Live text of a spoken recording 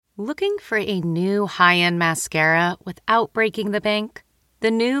Looking for a new high-end mascara without breaking the bank? The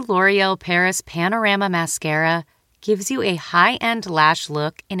new L'Oreal Paris Panorama Mascara gives you a high-end lash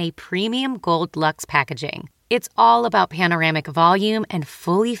look in a premium gold luxe packaging. It's all about panoramic volume and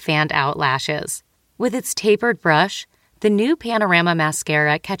fully fanned-out lashes. With its tapered brush, the new Panorama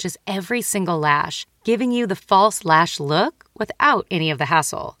Mascara catches every single lash, giving you the false lash look without any of the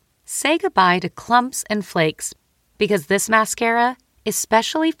hassle. Say goodbye to clumps and flakes, because this mascara is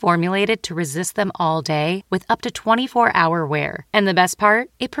specially formulated to resist them all day with up to 24-hour wear. And the best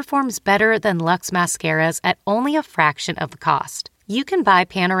part? It performs better than Luxe mascaras at only a fraction of the cost. You can buy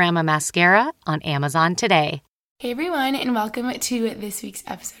Panorama Mascara on Amazon today. Hey everyone, and welcome to this week's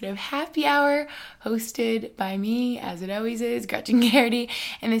episode of Happy Hour, hosted by me, as it always is, Gretchen Garrity.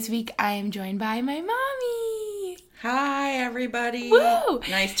 And this week I am joined by my mommy. Hi, everybody. Woo!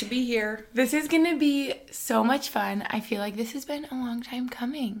 Nice to be here. This is going to be so much fun. I feel like this has been a long time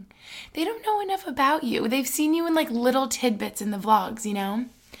coming. They don't know enough about you. They've seen you in like little tidbits in the vlogs, you know?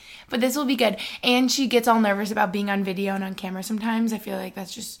 But this will be good. And she gets all nervous about being on video and on camera sometimes. I feel like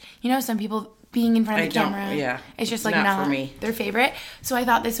that's just, you know, some people being in front of the camera. Yeah. It's just like not for me. Their favorite. So I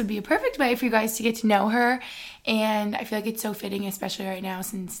thought this would be a perfect way for you guys to get to know her. And I feel like it's so fitting, especially right now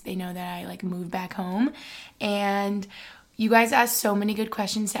since they know that I like moved back home. And you guys asked so many good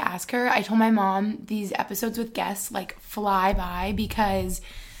questions to ask her. I told my mom these episodes with guests like fly by because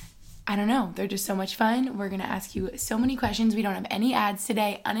I don't know, they're just so much fun. We're going to ask you so many questions. We don't have any ads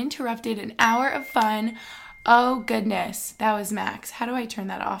today. Uninterrupted, an hour of fun. Oh goodness, that was Max. How do I turn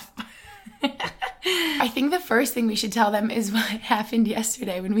that off? I think the first thing we should tell them is what happened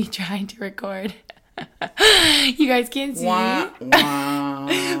yesterday when we tried to record. You guys can't see. Wah, wah.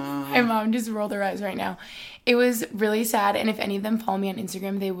 My mom just rolled her eyes right now. It was really sad, and if any of them follow me on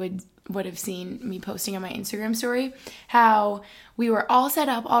Instagram, they would have seen me posting on my Instagram story how we were all set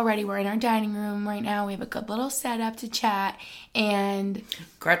up already. We're in our dining room right now. We have a good little setup to chat, and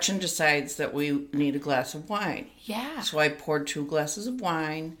Gretchen decides that we need a glass of wine. yeah. So I poured 2 glasses of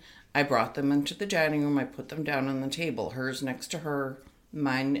wine. I brought them into the dining room. I put them down on the table. Hers next to her,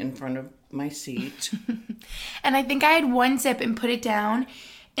 mine in front of my seat. And I think I had one sip and put it down,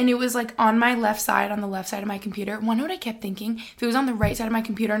 and it was like on my left side, on the left side of my computer. Wonder what I kept thinking? If it was on the right side of my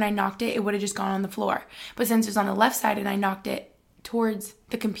computer and I knocked it, it would have just gone on the floor. But since it was on the left side and I knocked it towards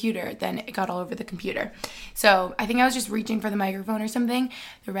the computer, then it got all over the computer. So I think I was just reaching for the microphone or something.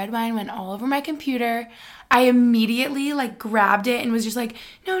 The red wine went all over my computer. I immediately like grabbed it and was just like,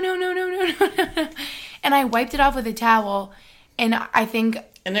 no. And I wiped it off with a towel. And I think...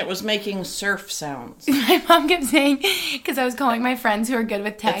 And it was making surf sounds. My mom kept saying, because I was calling my friends who are good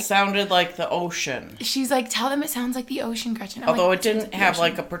with tech. It sounded like the ocean. She's like, tell them it sounds like the ocean, Gretchen. Although like, it didn't have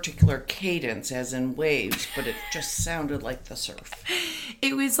like a particular cadence as in waves, but it just sounded like the surf.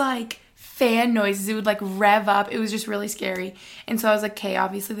 It was like fan noises. It would like rev up. It was just really scary. And so I was like, okay,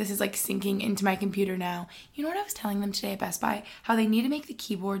 obviously this is like sinking into my computer now. You know what I was telling them today at Best Buy? How they need to make the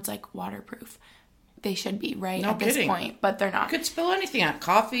keyboards like waterproof. They should be, right? No at kidding. This point, but they're not. You could spill anything on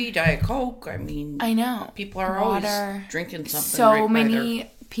coffee, Diet Coke. I mean, I know. People are Water. always drinking something. So right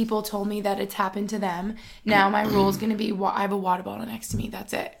many people told me that it's happened to them. Now my rule is going to be I have a water bottle next to me.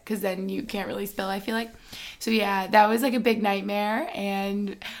 That's it. Because then you can't really spill, I feel like. So yeah, that was like a big nightmare.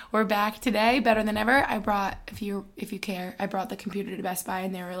 And we're back today, better than ever. I brought, if you care, I brought the computer to Best Buy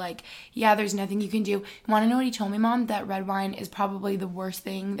and they were like, yeah, there's nothing you can do. Want to know what he told me, Mom? That red wine is probably the worst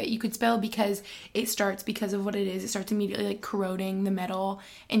thing that you could spill because it starts, because of what it is, it starts immediately like corroding the metal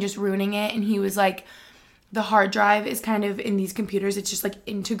and just ruining it. And he was like, the hard drive is kind of in these computers, it's just like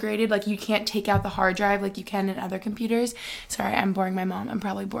integrated. Like you can't take out the hard drive like you can in other computers. Sorry, I'm boring my mom. I'm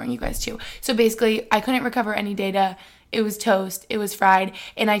probably boring you guys too. So basically, I couldn't recover any data. It was toast. It was fried.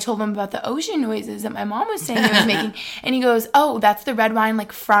 And I told him about the ocean noises that my mom was saying it was making. And he goes, oh, that's the red wine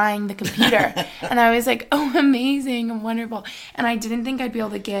like frying the computer. And I was like, oh, amazing, wonderful. And I didn't think I'd be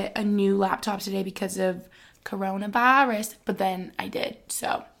able to get a new laptop today because of coronavirus. But then I did.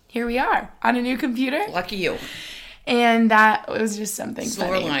 So here we are on a new computer. Lucky you. And that was just something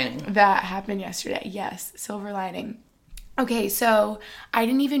Silver funny lining. that happened yesterday. Yes, silver lining. Okay, so I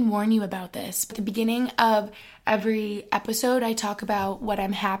didn't even warn you about this. At the beginning of every episode, I talk about what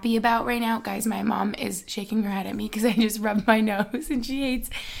I'm happy about right now. Guys, my mom is shaking her head at me because I just rubbed my nose and she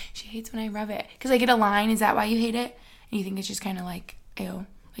hates when I rub it. Because I get a line, is that why you hate it? And you think it's just kind of like, ew,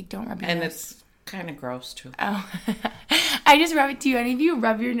 like don't rub your nose. And it's kind of gross too. Oh, I just rub it. Do any of you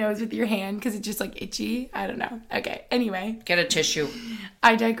rub your nose with your hand because it's just like itchy? I don't know. Okay, anyway. Get a tissue.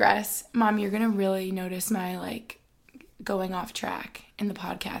 I digress. Mom, you're going to really notice my like going off track in the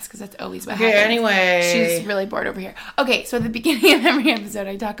podcast because that's always what Okay, happens. anyway. She's really bored over here. Okay, so at the beginning of every episode,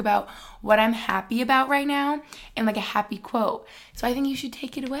 I talk about what I'm happy about right now and like a happy quote. So I think you should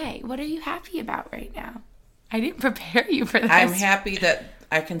take it away. What are you happy about right now? I didn't prepare you for this. I'm happy that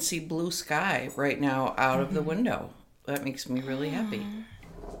I can see blue sky right now out of the window. That makes me really happy.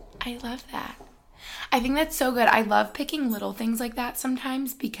 I love that. I think that's so good. I love picking little things like that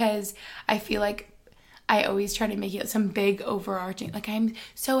sometimes because I feel like I always try to make it some big overarching, like I'm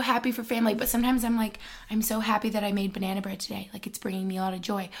so happy for family, but sometimes I'm like, I'm so happy that I made banana bread today. Like it's bringing me a lot of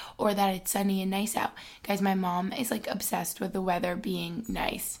joy, or that it's sunny and nice out. Guys, my mom is like obsessed with the weather being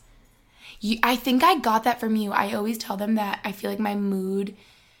nice. I think I got that from you. I always tell them that I feel like my mood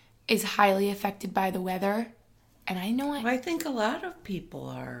is highly affected by the weather. And I know I think a lot of people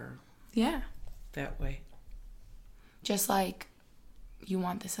are that way. Just like you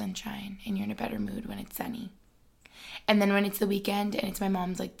want the sunshine and you're in a better mood when it's sunny. And then when it's the weekend and it's my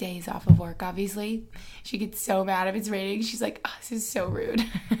mom's like days off of work, obviously, she gets so mad if it's raining. She's like, oh, this is so rude.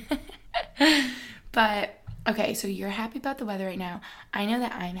 But okay, so you're happy about the weather right now. I know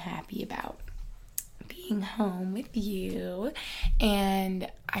that I'm happy about being home with you. And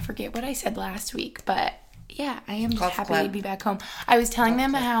I forget what I said last week, but yeah, I am just happy to be back home. I was telling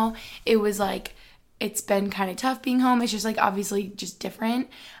them how it was like, it's been kind of tough being home. It's just like obviously just different,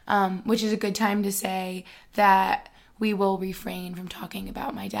 which is a good time to say that we will refrain from talking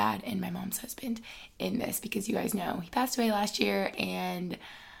about my dad and my mom's husband in this because you guys know he passed away last year and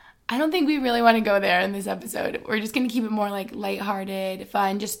I don't think we really want to go there in this episode. We're just going to keep it more like lighthearted,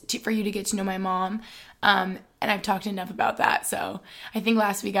 fun, just for you to get to know my mom. And I've talked enough about that. So I think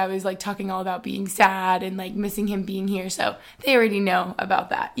last week I was like talking all about being sad and like missing him being here. So they already know about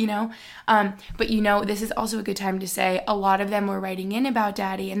that, you know? But you know, this is also a good time to say a lot of them were writing in about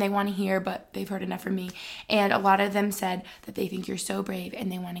daddy and they want to hear, but they've heard enough from me. And a lot of them said that they think you're so brave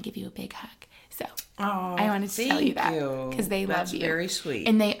and they want to give you a big hug. So I wanted to tell you that because they love you. That's very sweet.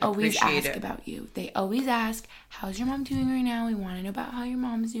 And they always ask about you. They always ask, how's your mom doing right now? We want to know about how your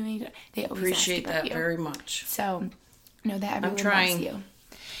mom's doing. They always appreciate ask about that you. Very much. So know that everyone I'm trying. loves you.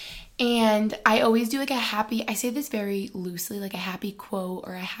 And I always do like I say this very loosely, like a happy quote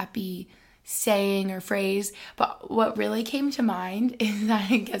or a happy saying or phrase, but what really came to mind is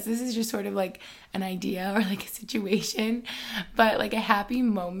that I guess this is just sort of like an idea or like a situation, but like a happy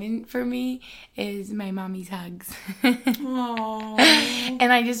moment for me is my mommy's hugs. Aww.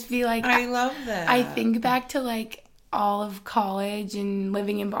 And I just feel like I love that. I think back to like all of college and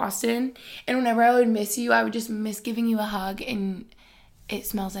living in Boston, and whenever I would miss you, I would just miss giving you a hug, and it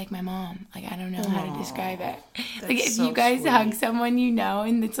smells like my mom. Like, I don't know how to describe it. Like, if so you guys sweet. hug someone you know,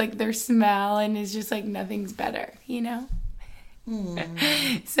 and it's like their smell, and it's just like nothing's better, you know?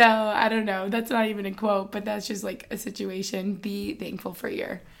 So, I don't know. That's not even a quote, but that's just like a situation. Be thankful for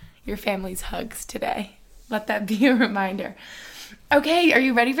your family's hugs today. Let that be a reminder. Okay, are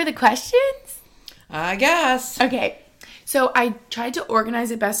you ready for the questions? I guess. Okay, so I tried to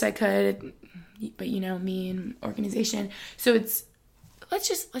organize it best I could, but you know, me and organization. So it's... Let's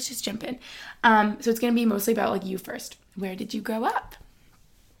just jump in. So it's going to be mostly about like you first. Where did you grow up?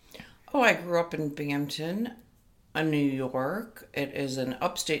 Oh, I grew up in Binghamton, New York. It is in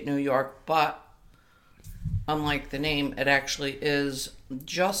upstate New York, but unlike the name, it actually is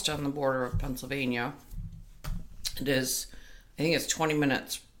just on the border of Pennsylvania. It is, I think it's 20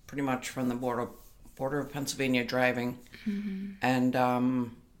 minutes pretty much from the border of Pennsylvania driving. Mm-hmm.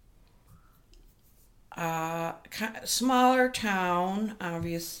 And smaller town,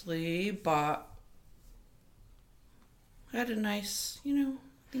 obviously, but I had a nice,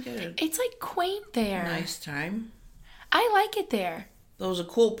 It's like quaint there. Nice time. I like it there. There was a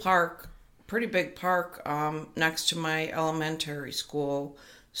cool park, pretty big park, next to my elementary school.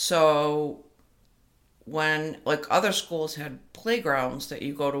 So when like other schools had playgrounds that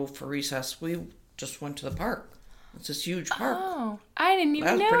you go to for recess, we just went to the park. It's this huge park. Oh, I didn't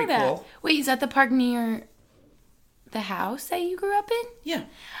even know that. That was pretty cool. Wait, is that the park near the house that you grew up in? Yeah.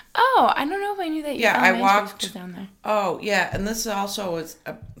 Oh, I don't know if I knew that. Yeah, I walked down there. Oh, yeah, and this also is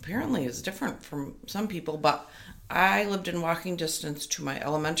apparently is different from some people, but I lived in walking distance to my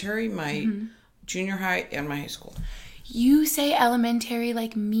elementary, my junior high, and my high school. You say elementary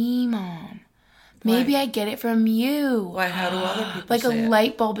like me, Mom. Maybe I get it from you. Why? How do other people like say a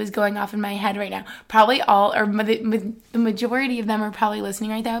light bulb is going off in my head right now. Probably all, or the majority of them are probably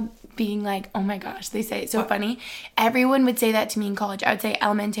listening right now being like, oh my gosh, they say it so funny. Everyone would say that to me in college. I would say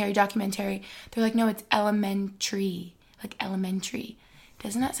elementary, documentary. They're like, no, it's elementary. Like elementary.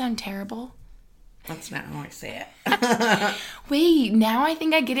 Doesn't that sound terrible? That's not how I say it. Wait, now I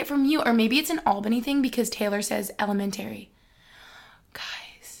think I get it from you. Or maybe it's an Albany thing because Taylor says elementary.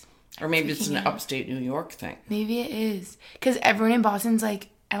 Or maybe it's an upstate New York thing. Maybe it is. Because everyone in Boston's like,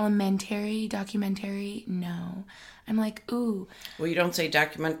 elementary, documentary, no. I'm like, ooh. Well, you don't say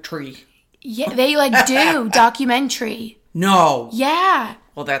documentary. Yeah, they like do documentary. No. Yeah.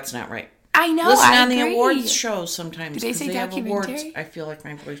 Well, that's not right. I know. Listen I on agree. the awards shows sometimes. Do they say have awards. documentary? I feel like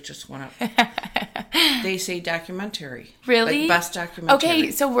my voice just went up. They say documentary. Really? Like best documentary.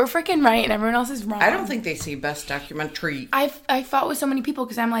 Okay, so we're freaking right and everyone else is wrong. I don't think they say best documentary. I fought with so many people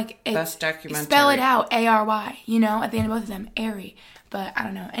because I'm like, Best documentary. Spell it out, ARY, you know, at the end of both of them, airy. But I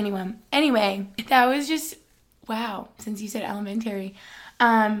don't know. Anyway, that was just, wow, since you said elementary.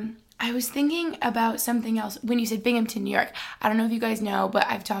 I was thinking about something else when you said Binghamton, New York. I don't know if you guys know, but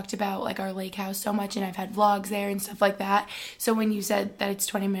I've talked about like our lake house so much and I've had vlogs there and stuff like that. So when you said that it's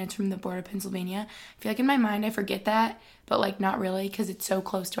 20 minutes from the border of Pennsylvania, I feel like in my mind I forget that, but like not really because it's so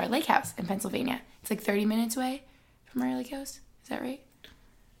close to our lake house in Pennsylvania. It's like 30 minutes away from our lake house. Is that right?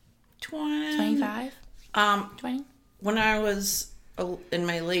 25? 20? When I was in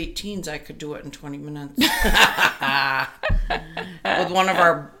my late teens, I could do it in 20 minutes. With one of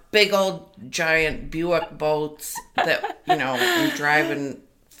our big old giant Buick boats that, you know, and driving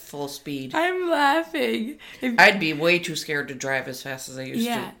full speed. I'm laughing. I'd be way too scared to drive as fast as I used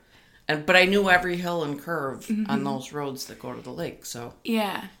to. But I knew every hill and curve on those roads that go to the lake, so.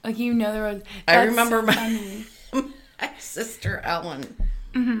 Yeah, like you know the roads. I remember my sister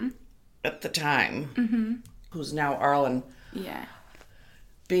Ellen at the time, who's now Arlen. Yeah.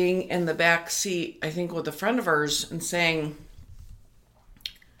 Being in the back seat, I think with a friend of hers, and saying,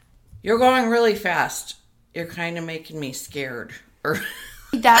 "You're going really fast. You're kind of making me scared." Or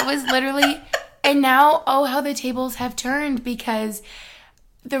that was literally, and now, oh, how the tables have turned because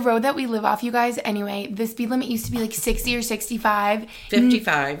the road that we live off, you guys, anyway, the speed limit used to be like 60 or 65.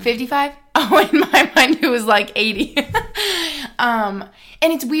 55. 55? Oh, in my mind, it was like 80.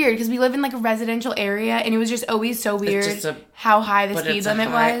 And it's weird because we live in like a residential area and it was just always so weird how high the speed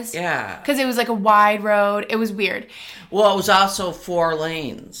limit was. Yeah. Because it was like a wide road. It was weird. Well, it was also 4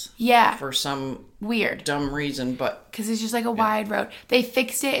 lanes. Yeah. For some weird dumb reason, but. Because it's just like a wide road. They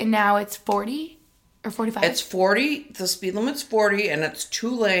fixed it and now it's 40 or 45. It's 40. The speed limit's 40 and it's 2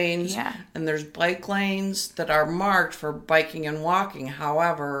 lanes. Yeah. And there's bike lanes that are marked for biking and walking.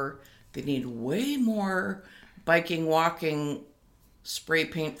 However, they need way more biking, walking spray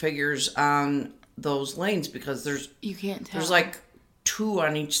paint figures on those lanes because you can't tell. There's like 2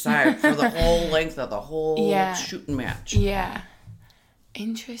 on each side for the whole length of the whole shooting match. Yeah.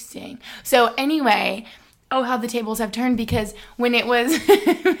 Interesting. So anyway, oh, how the tables have turned because when it was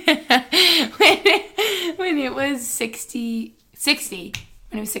when it was 60.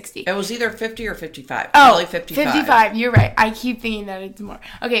 When it was 60. It was either 50 or 55. Oh, probably 55. 55. You're right. I keep thinking that it's more.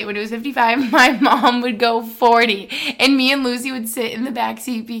 Okay, when it was 55, my mom would go 40. And me and Lucy would sit in the back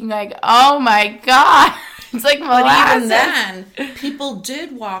seat being like, oh my God. It's like molasses. But even then, people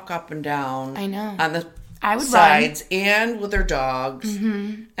did walk up and down. I know. On the sides and with their dogs.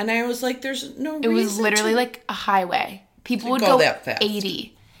 Mm-hmm. And I was like, there's no reason. It was literally like a highway. People would go that fast.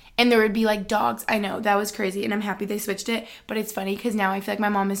 80. And there would be like dogs. I know, that was crazy. And I'm happy they switched it. But it's funny because now I feel like my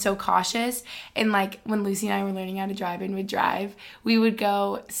mom is so cautious. And like when Lucy and I were learning how to drive and would drive, we would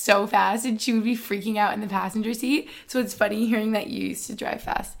go so fast and she would be freaking out in the passenger seat. So it's funny hearing that you used to drive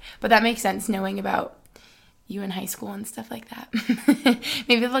fast. But that makes sense knowing about you in high school and stuff like that.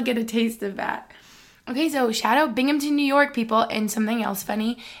 Maybe they'll get a taste of that. Okay, so shout out Binghamton, New York, people. And something else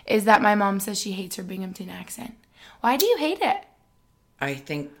funny is that my mom says she hates her Binghamton accent. Why do you hate it? I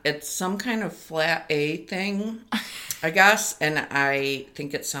think it's some kind of flat A thing, I guess, and I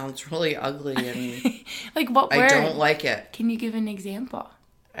think it sounds really ugly and like what word? I don't like it. Can you give an example?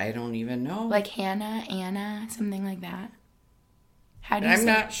 I don't even know. Like Hannah, Anna, something like that. How do you I'm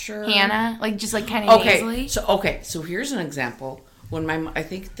not sure. Hannah, like just like kind of nasally. So here's an example. When I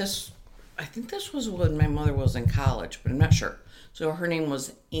think this was when my mother was in college, but I'm not sure. So her name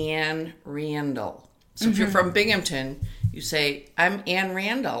was Anne Randall. So if you're from Binghamton, you say, "I'm Anne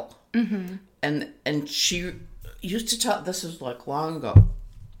Randall." Mm-hmm. And she used to tell, this was like long ago,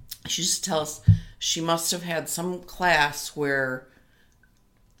 she used to tell us she must have had some class where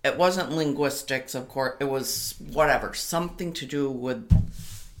it wasn't linguistics, of course, it was whatever, something to do with,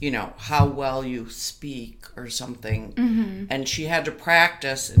 you know, how well you speak or something. Mm-hmm. And she had to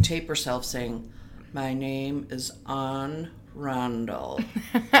practice and tape herself saying, "My name is Anne Randall."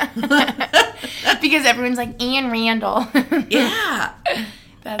 Because everyone's like, Anne Randall. Yeah.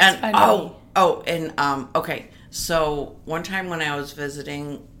 That's funny. Okay. So one time when I was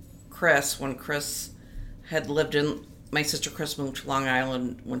visiting Chris, when Chris had lived in, my sister Chris moved to Long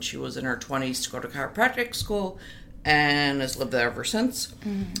Island when she was in her 20s to go to chiropractic school. and has lived there ever since.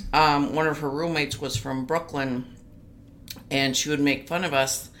 One of her roommates was from Brooklyn, and she would make fun of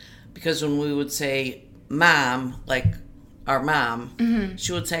us because when we would say mom, like our mom,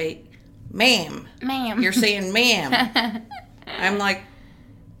 she would say, ma'am. Ma'am. You're saying ma'am. I'm like,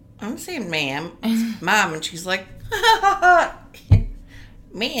 I'm saying ma'am. It's mom. And she's like,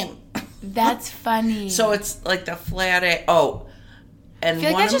 ma'am. That's funny. So it's like the flat A. Oh. And I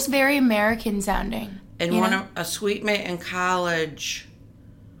feel like that's just very American sounding. And a sweet mate in college,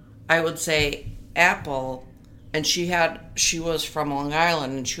 I would say apple, and she was from Long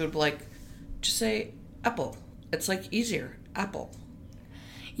Island, and she would be like, just say apple. It's like easier. Apple.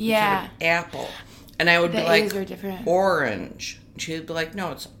 Yeah. Apple. And I would be A's like, are different. orange. She'd be like,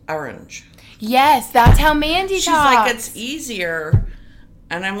 no, it's orange. Yes, that's how Mandy talks. She's like, it's easier.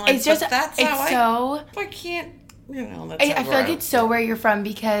 And I'm like, it's just, that's it's how I can't, that's I feel like it's so where you're from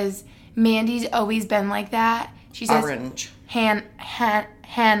because Mandy's always been like that. She says orange.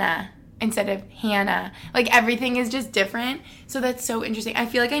 Hannah instead of Hannah. Like everything is just different. So that's so interesting. I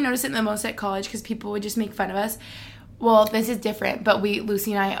feel like I noticed it the most at college because people would just make fun of us. Well, this is different, but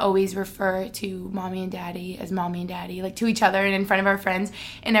Lucy and I always refer to mommy and daddy as mommy and daddy, like to each other and in front of our friends.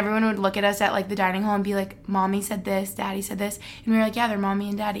 And everyone would look at us at like the dining hall and be like, mommy said this, daddy said this. And we were like, yeah, they're mommy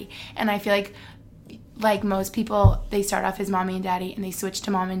and daddy. And I feel like most people, they start off as mommy and daddy and they switch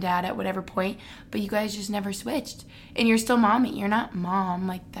to mom and dad at whatever point. But you guys just never switched. And you're still mommy. You're not mom.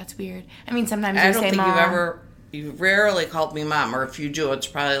 Like, that's weird. I mean, sometimes you say mom. I don't think you've rarely called me mom. Or if you do, it's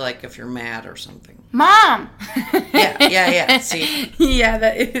probably like if you're mad or something. Mom! Yeah. See? Yeah,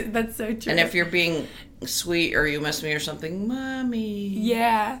 that's so true. And if you're being sweet or you miss me or something, mommy.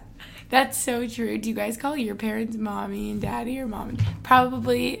 Yeah, that's so true. Do you guys call your parents mommy and daddy or mom?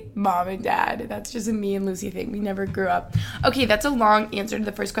 Probably mom and dad. That's just a me and Lucy thing. We never grew up. Okay, that's a long answer to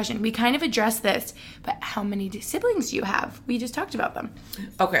the first question. We kind of addressed this, but how many siblings do you have? We just talked about them.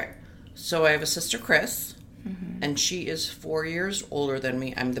 Okay, so I have a sister, Chris, and she is 4 years older than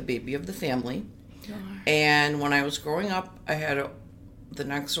me. I'm the baby of the family. And when I was growing up, I had the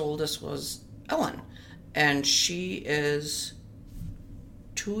next oldest was Ellen, and she is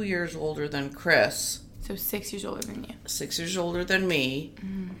 2 years older than Chris. So 6 years older than you. 6 years older than me.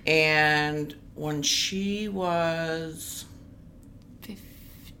 And when she was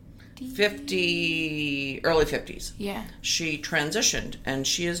 50, early 50s, she transitioned, and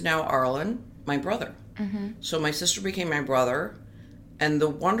she is now Arlen, my brother. So my sister became my brother, and the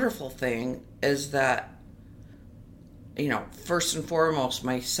wonderful thing is that, first and foremost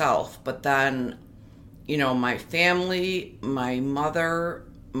myself, but then, my family, my mother,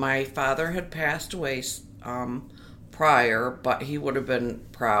 my father had passed away prior, but he would have been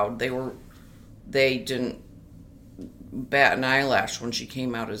proud. They didn't bat an eyelash when she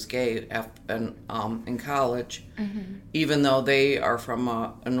came out as gay in college, even though they are from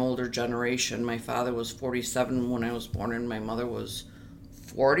an older generation. My father was 47 when I was born, and my mother was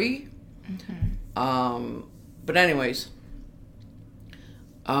 40. But anyways,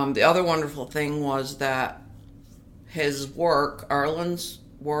 the other wonderful thing was that his work, Arlen's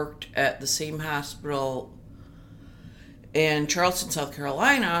worked at the same hospital in Charleston, South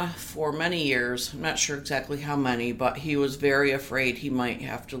Carolina for many years. I'm not sure exactly how many, but he was very afraid he might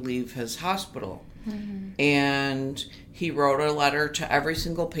have to leave his hospital. And he wrote a letter to every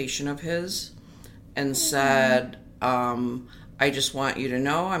single patient of his and said, I just want you to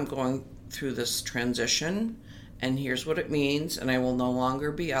know I'm going through this transition, and here's what it means, and I will no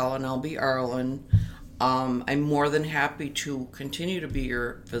longer be Ellen, I'll be Arlen. I'm more than happy to continue to be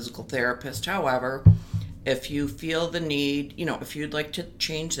your physical therapist. However, if you feel the need, if you'd like to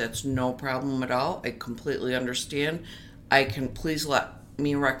change, that's no problem at all. I completely understand. Please let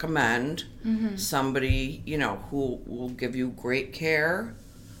me recommend somebody, who will give you great care.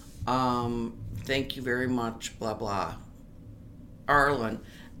 Thank you very much, blah, blah. Arlen,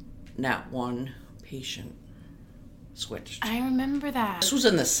 not one patient switched. I remember that. This was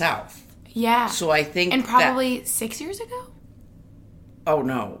in the South. Yeah. So I think and probably 6 years ago? Oh,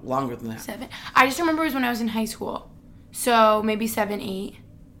 no. Longer than that. 7. I just remember it was when I was in high school. So maybe 7, 8.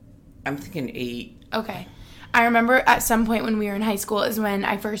 I'm thinking 8. Okay. I remember at some point when we were in high school is when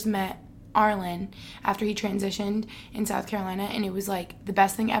I first met Arlen after he transitioned in South Carolina, and it was like the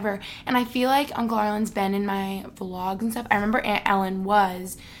best thing ever. And I feel like Uncle Arlen's been in my vlogs and stuff. I remember Aunt Ellen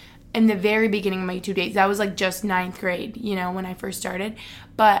was in the very beginning of my 2 dates. That was like just 9th grade, when I first started.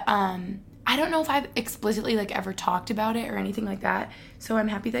 But I don't know if I've explicitly like ever talked about it or anything like that. So I'm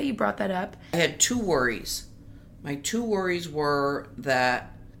happy that you brought that up. I had 2 worries. My 2 worries were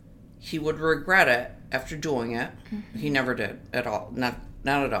that he would regret it after doing it. He never did at all. Not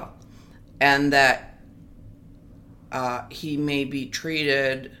at all. And that he may be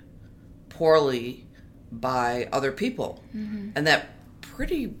treated poorly by other people. And that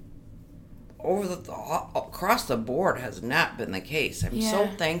pretty across the board has not been the case. I'm so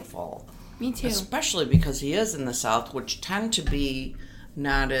thankful. Me too. Especially because he is in the South, which tend to be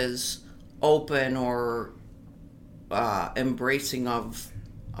not as open or embracing of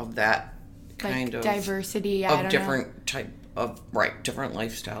that kind of diversity of different type of different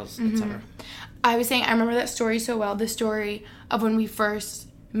lifestyles, etc. I was saying I remember that story so well. The story of when we first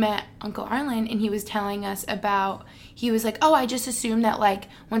met Uncle Arlen, and he was telling us about, he was like, oh, I just assumed that like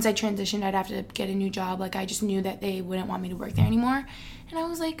once I transitioned I'd have to get a new job, like I just knew that they wouldn't want me to work there anymore. And I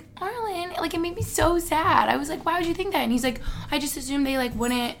was like, Arlen, like it made me so sad. I was like, why would you think that? And he's like, I just assumed they like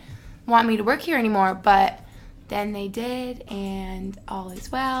wouldn't want me to work here anymore, but then they did, and all is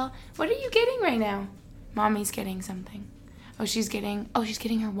well. What are you getting right now? Mommy's getting something. She's getting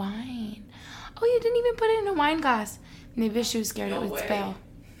her wine. Oh, you didn't even put it in a wine glass. Maybe she was scared it would spill.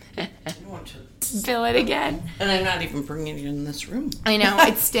 I want to Spill it again. And I'm not even bringing it in this room. I know,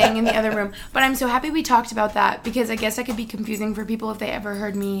 it's staying in the other room. But I'm so happy we talked about that, because I guess that could be confusing for people if they ever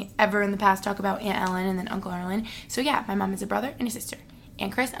heard me ever in the past talk about Aunt Ellen and then Uncle Arlen. So yeah, my mom has a brother and a sister.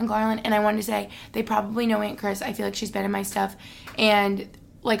 Aunt Chris, Uncle Arlen, and I wanted to say they probably know Aunt Chris. I feel like she's been in my stuff. And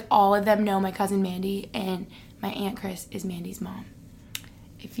like all of them know my cousin Mandy, and my Aunt Chris is Mandy's mom.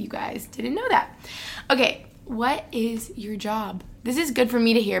 If you guys didn't know that. Okay, what is your job? This is good for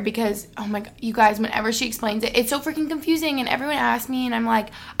me to hear because, oh my God, you guys, whenever she explains it, it's so freaking confusing, and everyone asks me, and I'm like,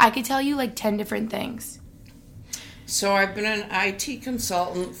 I could tell you like 10 different things. So I've been an IT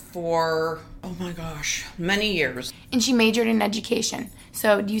consultant for, oh my gosh, many years. And she majored in education.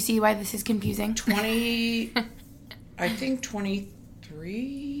 So do you see why this is confusing? 23.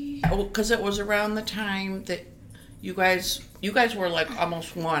 Oh, because it was around the time that you guys were like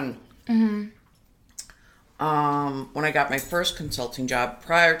almost one. Mm-hmm. When I got my first consulting job.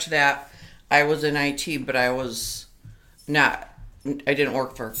 Prior to that, I was in IT, but I didn't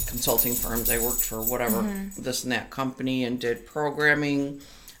work for consulting firms. I worked for whatever, this and that company, and did programming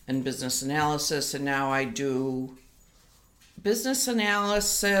and business analysis. And now I do business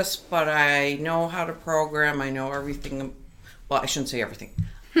analysis, but I know how to program. I know everything. Well, I shouldn't say everything.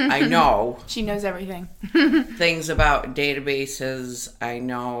 I know. She knows everything. Things about databases. I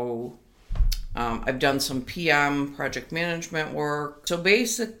know. I've done some PM, project management work. So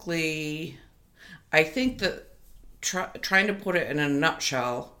basically, I think that trying to put it in a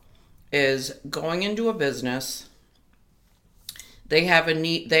nutshell is going into a business. They have a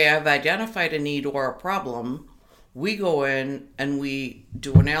need. They have identified a need or a problem. We go in and we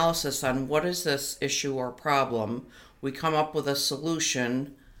do analysis on what is this issue or problem. We come up with a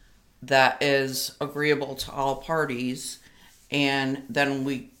solution that is agreeable to all parties, and then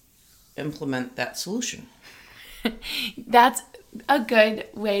we implement that solution. That's a good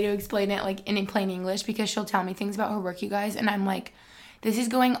way to explain it, like in plain English, because she'll tell me things about her work, you guys, and I'm like, this is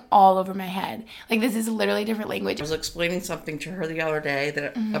going all over my head. Like, this is literally a different language. I was explaining something to her the other day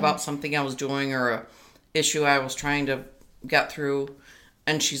that about something I was doing or a issue I was trying to get through,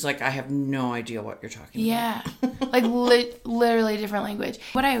 and she's like, I have no idea what you're talking about. Yeah, like literally different language.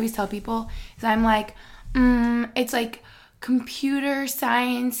 What I always tell people is I'm like, it's like computer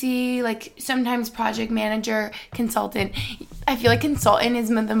science-y, like sometimes project manager, consultant. I feel like consultant is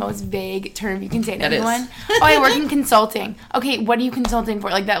the most vague term you can say to anyone. Oh, I work in consulting. Okay, what are you consulting for?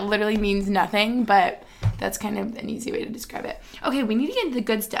 Like, that literally means nothing, but that's kind of an easy way to describe it. Okay, we need to get into the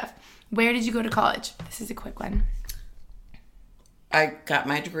good stuff. Where did you go to college? This is a quick one. I got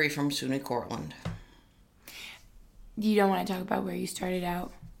my degree from SUNY Cortland. You don't want to talk about where you started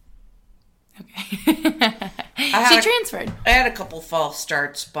out? Okay. She transferred. I had a couple false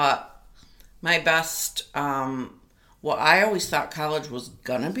starts, but my best, what I always thought college was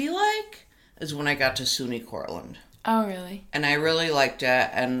gonna be like is when I got to SUNY Cortland. Oh, really? And I really liked it,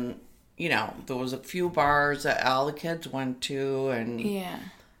 and, you know, there was a few bars that all the kids went to, and yeah,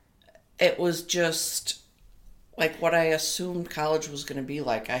 it was just like what I assumed college was going to be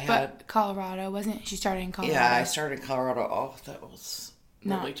like. But Colorado, wasn't it? She started in Colorado. Yeah, I started in Colorado. Oh, that was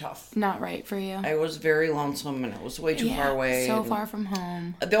really tough. Not right for you. I was very lonesome, and it was way too far away. So far from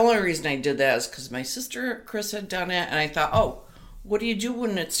home. The only reason I did that is because my sister Chris had done it, and I thought, oh, what do you do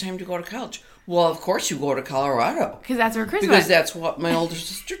when it's time to go to college? Well, of course you go to Colorado. Because that's where Chris went. Because that's what my older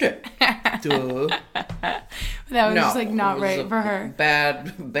sister did. Duh. That was just like not right for her.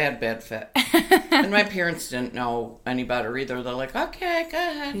 Bad fit. And my parents didn't know any better either. They're like, okay, go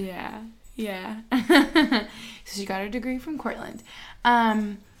ahead. Yeah. So she got her degree from Cortland.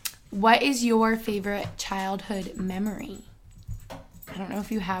 What is your favorite childhood memory? I don't know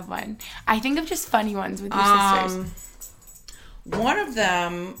if you have one. I think of just funny ones with your sisters. One of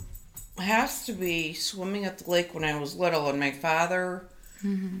them has to be swimming at the lake when I was little, and my father,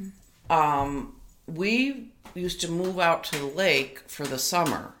 we used to move out to the lake for the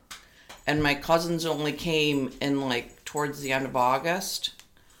summer, and my cousins only came in like towards the end of August.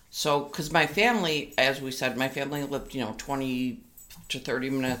 So, because my family, as we said, my family lived, 20 to 30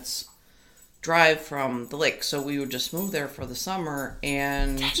 minutes drive from the lake. So we would just move there for the summer.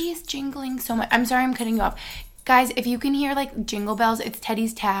 And Teddy is jingling so much. I'm sorry I'm cutting you off. Guys, if you can hear like jingle bells, it's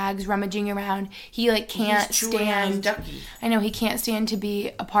Teddy's tags rummaging around. He like can't he's chewing on his stand. ducky. I know he can't stand to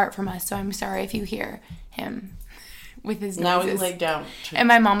be apart from us. So I'm sorry if you hear him with his Now noises. he laid down. And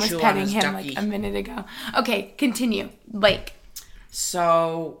my mom was chew on petting his him ducky. like a minute ago. Okay, continue. Lake.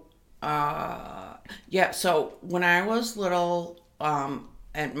 So, so when I was little,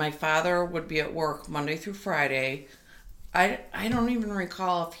 and my father would be at work Monday through Friday, I don't even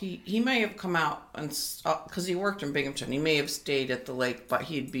recall if he may have come out and, because he worked in Binghamton, he may have stayed at the lake, but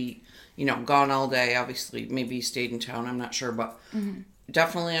he'd be, gone all day, obviously. Maybe he stayed in town, I'm not sure, but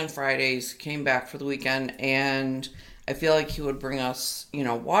definitely on Fridays, came back for the weekend, and I feel like he would bring us,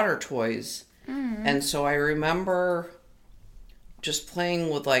 water toys. And so I remember just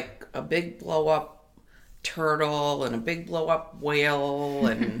playing with like a big blow up turtle and a big blow up whale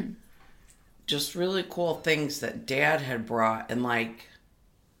and just really cool things that Dad had brought, and like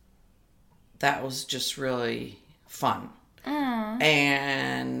that was just really fun.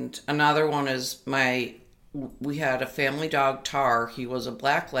 And another one is we had a family dog, Tar. He was a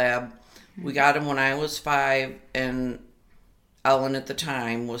black lab. We got him when I was 5, and Ellen at the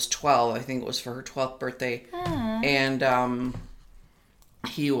time was 12. I think it was for her 12th birthday. And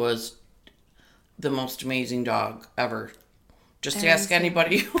he was the most amazing dog ever. Just ask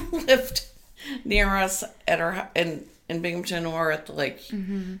anybody who lived near us in Binghamton or at the lake.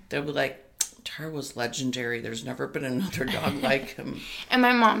 They'll be like, Tar was legendary. There's never been another dog like him. And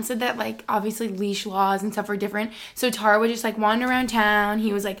my mom said that, like, obviously leash laws and stuff were different. So Tar would just, like, wander around town.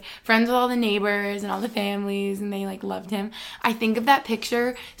 He was, like, friends with all the neighbors and all the families, and they, like, loved him. I think of that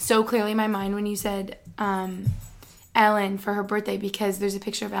picture so clearly in my mind when you said Ellen for her birthday, because there's a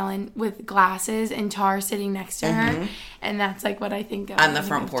picture of Ellen with glasses and Tar sitting next to her. And that's, like, what I think of. On the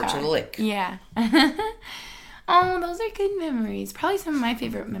front porch of the lake. Yeah. Oh, those are good memories. Probably some of my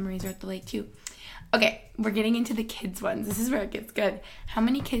favorite memories are at the lake, too. Okay, we're getting into the kids' ones. This is where it gets good. How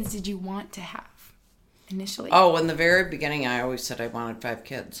many kids did you want to have initially? Oh, in the very beginning, I always said I wanted 5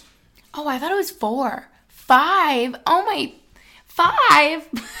 kids. Oh, I thought it was 4. 5? Oh, my. 5?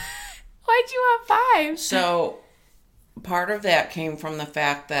 Why'd you want 5? So, part of that came from the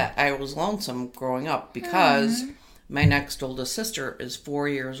fact that I was lonesome growing up because my next oldest sister is 4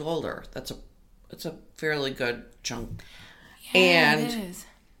 years older. It's a fairly good chunk. Yeah, it is.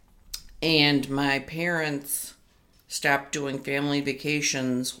 And my parents stopped doing family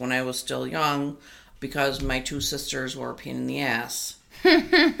vacations when I was still young because my 2 sisters were a pain in the ass.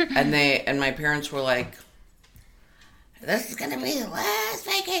 and my parents were like, this is going to be the last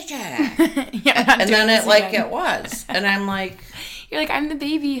vacation. And then it was. And I'm like... You're like, I'm the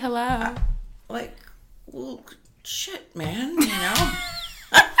baby, hello. Well, shit, man,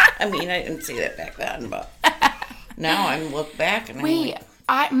 I mean, I didn't see that back then, but now I look back and Wait,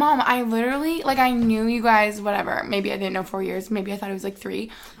 Mom, I literally, like, I knew you guys, whatever. Maybe I didn't know 4 years. Maybe I thought it was, like,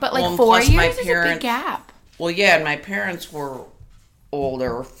 3. But, like, 4 years is a big gap. Well, yeah, and my parents were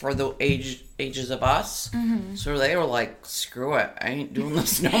older for the ages of us. So they were like, screw it. I ain't doing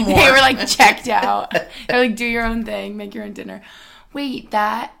this no more. They were, like, checked out. They're like, do your own thing. Make your own dinner. Wait,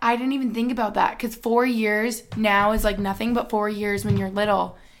 I didn't even think about that. Because 4 years now is, like, nothing. But 4 years when you're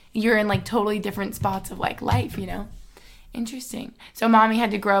little, you're in, like, totally different spots of, like, life, Interesting. So Mommy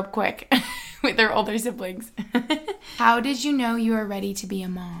had to grow up quick with her older siblings. How did you know you were ready to be a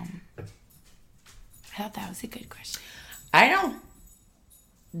mom? I thought that was a good question. I don't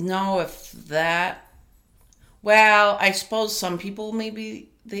know if that... Well, I suppose some people maybe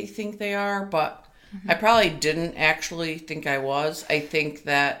they think they are, but I probably didn't actually think I was. I think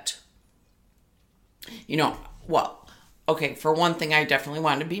that, okay, for one thing, I definitely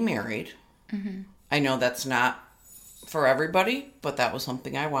wanted to be married. I know that's not for everybody, but that was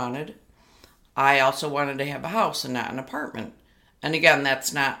something I wanted. I also wanted to have a house and not an apartment. And again,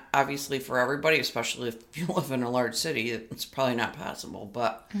 that's not obviously for everybody, especially if you live in a large city. It's probably not possible.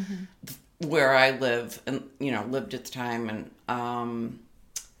 But where I live and, lived at the time, and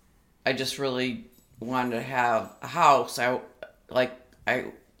I just really wanted to have a house. I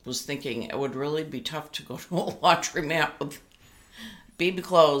was thinking it would really be tough to go to a laundromat with baby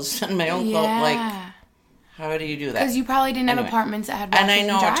clothes and my own clothes. Like, How do you do that? Because you probably didn't have Anyway. apartments that had And washers I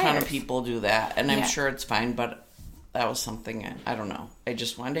know a ton dryers. of people do that, and I'm Yeah. sure it's fine, but that was something, I don't know. I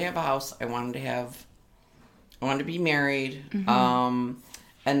just wanted to have a house. I wanted to be married. Mm-hmm.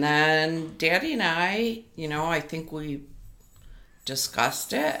 And then Daddy and I, I think we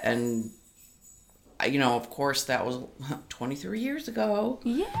discussed it, and of course that was 23 years ago.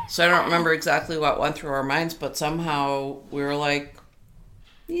 Yeah. So I don't remember exactly what went through our minds, but somehow we were like,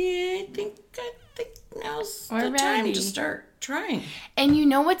 yeah, I think now's We're the time ready. to start trying. And you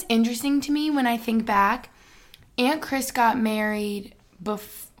know what's interesting to me when I think back? Aunt Chris got married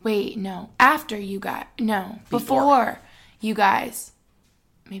after you got, before you guys.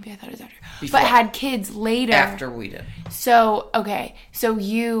 Maybe I thought it was after. Before. But had kids later. After we did. So, okay. So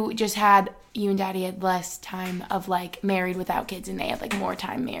you and Daddy had less time of like married without kids, and they had like more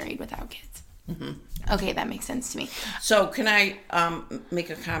time married without kids. Mm-hmm. Okay, that makes sense to me. So can I make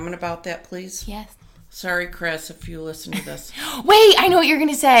a comment about that, please? Yes. Sorry, Chris, if you listen to this. Wait, I know what you're going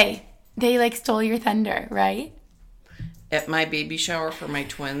to say. They like stole your thunder, right? At my baby shower for my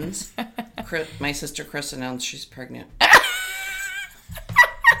twins, my sister Chris announced she's pregnant.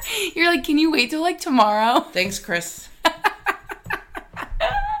 You're like, can you wait till like tomorrow? Thanks, Chris. I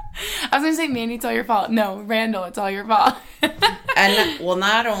was going to say, Mandy, it's all your fault. No, Randall, it's all your fault. And, well,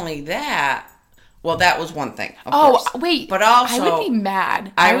 not only that, that was one thing, of Oh, course. wait. But also, I would be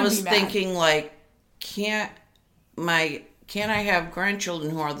mad. I would was be mad. thinking, like, can't I have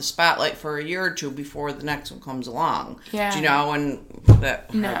grandchildren who are the spotlight for a year or two before the next one comes along? Yeah. Do you know? And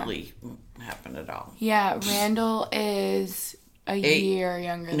that No. hardly happened at all. Yeah, Randall is a year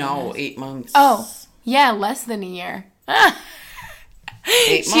younger than us. 8 months. Oh, yeah, less than a year. 8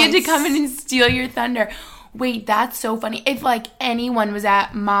 She had to months. come in and steal your thunder. Wait, that's so funny. If like anyone was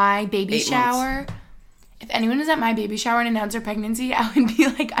at my baby 8 shower, if anyone was at my baby shower and announced her pregnancy, I would be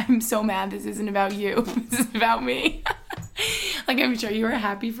like, I'm so mad. This isn't about you. This is about me. Like, I'm sure you were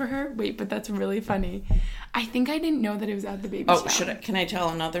happy for her. Wait, but that's really funny. I think I didn't know that it was at the baby shower. Can I tell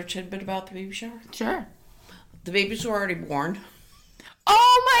another tidbit about the baby shower? Sure. The babies were already born.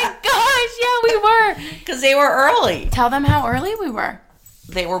 Oh my gosh, yeah, we were. Because they were early. Tell them how early we were.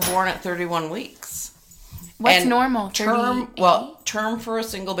 They were born at 31 weeks. What's And normal? 38? Term for a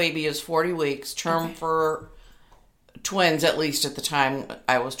single baby is 40 weeks. Term for twins, at least at the time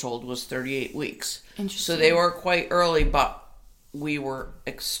I was told, was 38 weeks. Interesting. So they were quite early, but we were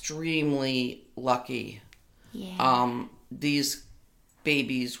extremely lucky. Yeah. These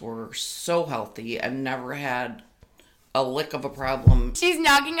babies were so healthy and never had a lick of a problem. She's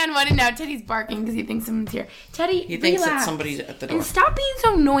knocking on wood, and now Teddy's barking because he thinks someone's here. Teddy, He thinks relax. that somebody's at the door. And stop being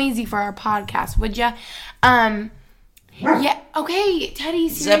so noisy for our podcast, would ya? Yeah. Okay, Teddy.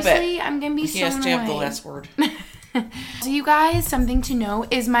 Seriously, I'm gonna be so He has to have the annoyed. last word. So you guys, something to know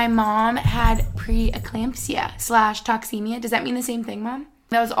is my mom had preeclampsia / toxemia. Does that mean the same thing, Mom?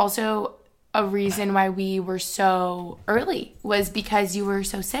 That was also a reason why we were so early, was because you were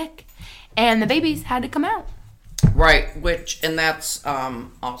so sick, and the babies had to come out. Right, and that's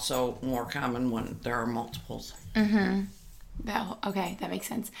also more common when there are multiples. Okay, that makes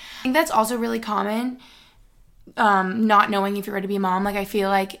sense. I think that's also really common, not knowing if you're ready to be a mom. Like, I feel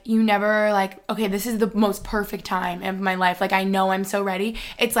like you never, like, okay, this is the most perfect time of my life. Like, I know I'm so ready.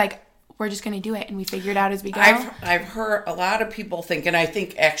 It's like, we're just going to do it, and we figure it out as we go. I've heard a lot of people think, and I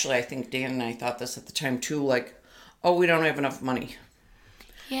think Dan and I thought this at the time too, like, oh, we don't have enough money.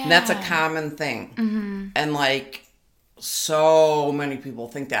 Yeah. And that's a common thing. And, like, so many people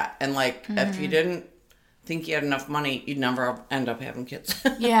think that. And, like, if you didn't think you had enough money, you'd never end up having kids.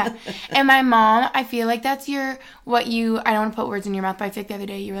 Yeah. And my mom, I feel like that's I don't want to put words in your mouth, but I feel like the other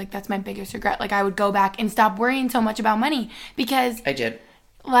day you were like, that's my biggest regret. Like, I would go back and stop worrying so much about money because, I did.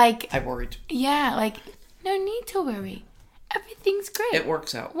 like, I worried. yeah, like, no need to worry. Everything's great. It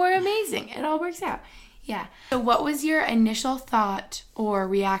works out. We're amazing. It all works out. Yeah. So what was your initial thought or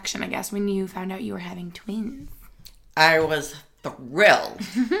reaction, I guess, when you found out you were having twins? I was thrilled.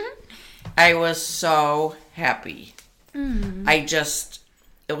 I was so happy.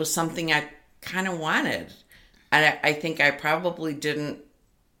 It was something I kind of wanted. And I think I probably didn't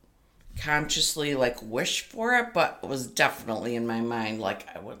consciously, like, wish for it, but it was definitely in my mind, like,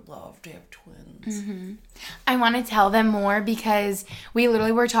 I would love to have twins. I want to tell them more because we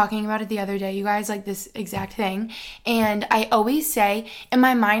literally were talking about it the other day, you guys, like this exact thing. And I always say, in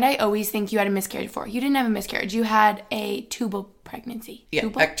my mind, I always think you had a miscarriage before. You didn't have a miscarriage. You had a tubal pregnancy. Yeah,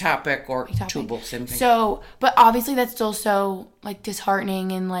 Tubal? ectopic or tubal, same thing. So, but obviously that's still so, like,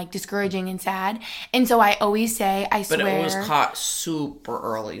 disheartening and, like, discouraging and sad. And so I always say, I swear. But it was caught super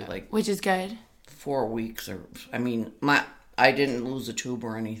early, like Which is good. 4 weeks I didn't lose a tube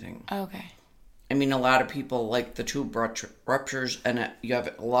or anything. Okay. I mean, a lot of people, like, the tube ruptures and you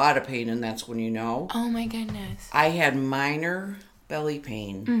have a lot of pain, and that's when you know. Oh, my goodness. I had minor belly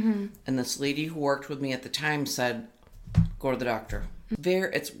pain, and this lady who worked with me at the time said, go to the doctor.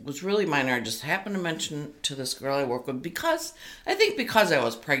 It was really minor. I just happened to mention to this girl I work with because I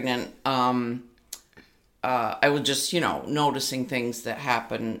was pregnant, I was just, noticing things that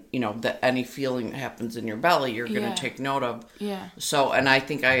happen, that any feeling that happens in your belly, you're going to take note of. Yeah. So, and I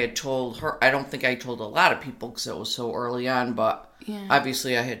think I had told her, I don't think I told a lot of people because it was so early on, but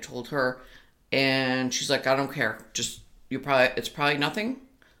obviously I had told her, and she's like, I don't care. Just, it's probably nothing.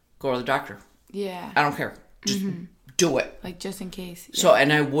 Go to the doctor. Yeah. I don't care. Just do it. Like, just in case. Yeah. So,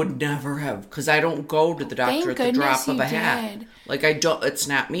 and I would never have, because I don't go to the doctor at the drop of a hat. Like, I don't, it's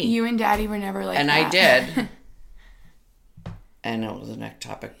not me. You and Daddy were never like and that. I did. And it was an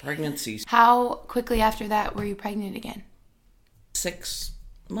ectopic pregnancy. How quickly after that were you pregnant again? 6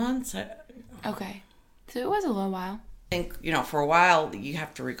 months. Okay. So it was a little while. I think, for a while, you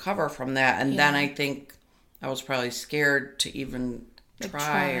have to recover from that. And then I think I was probably scared to even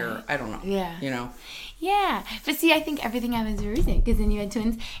try, or I don't know. Yeah. Yeah. But see, I think everything happens for a reason, because then you had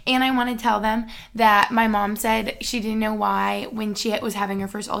twins. And I want to tell them that my mom said she didn't know why when she was having her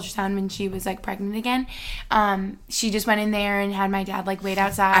first ultrasound when she was like pregnant again. She just went in there and had my dad like wait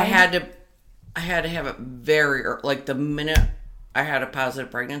outside. I had to have it very, like the minute I had a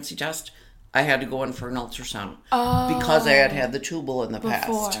positive pregnancy test, I had to go in for an ultrasound because I had the tubal in the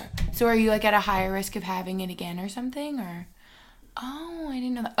past. So are you like at a higher risk of having it again or something, or? Oh, I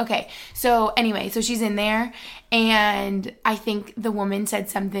didn't know that. Okay. So anyway, so she's in there, and I think the woman said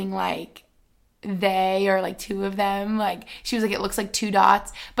something like they, or like two of them, like she was like, it looks like 2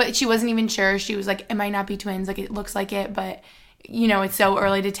 dots, but she wasn't even sure. She was like, it might not be twins. Like, it looks like it, but it's so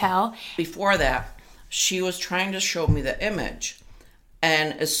early to tell. Before that, she was trying to show me the image.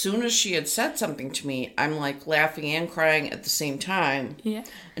 And as soon as she had said something to me, I'm like laughing and crying at the same time. Yeah.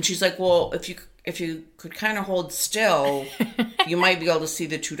 And she's like, well, if you could kind of hold still, you might be able to see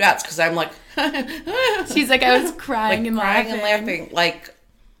the 2 dots. Because I'm like... She's like, I was crying, like, and crying laughing. and laughing. Like,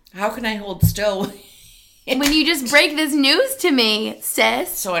 how can I hold still? When you just break this news to me, sis.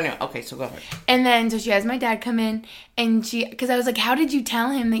 So anyway, okay, so go ahead. And then, so she has my dad come in, and because I was like, how did you tell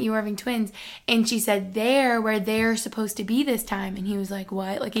him that you were having twins? And she said, where they're supposed to be this time. And he was like,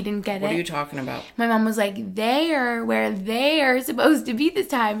 what? Like, he didn't get it. What are you talking about? My mom was like, where they are supposed to be this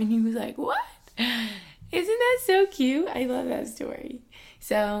time. And he was like, what? Isn't that so cute? I love that story.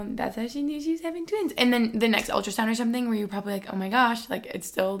 So that's how she knew she was having twins. And then the next ultrasound or something where you're probably like, oh my gosh, like it's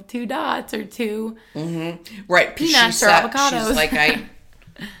still 2 dots or 2 right peanuts or avocados. She's like,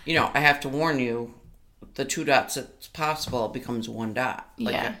 I have to warn you, the 2 dots, it's possible it becomes 1 dot.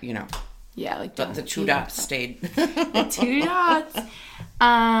 Like, yeah. Yeah, like, but the 2 dots stayed. The 2 dots.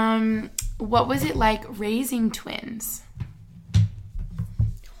 What was it like raising twins?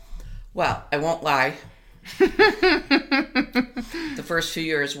 Well, I won't lie. The first few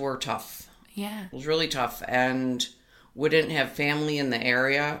years were tough. Yeah. It was really tough. And we didn't have family in the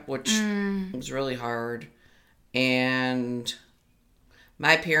area, which was really hard. And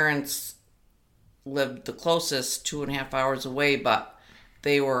my parents lived the closest 2.5 hours away, but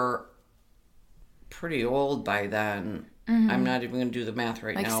they were pretty old by then. I'm not even going to do the math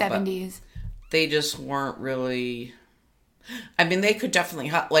right now. Like 70s. But they just weren't really... I mean, they could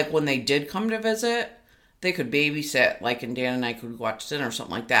definitely, like, when they did come to visit, they could babysit, like, and Dan and I could watch dinner or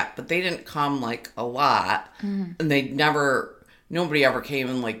something like that. But they didn't come, like, a lot. And nobody ever came,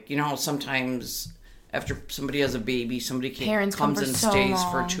 and, like, sometimes after somebody has a baby, somebody comes and stays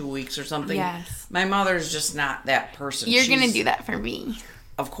for 2 weeks or something. Yes. My mother's just not that person. You're going to do that for me.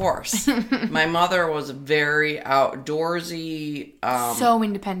 Of course. My mother was very outdoorsy. So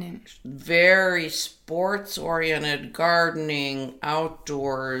independent. Very sports-oriented, gardening,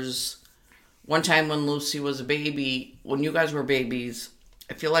 outdoors. One time when Lucy was a baby, when you guys were babies,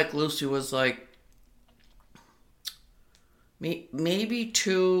 I feel like Lucy was like maybe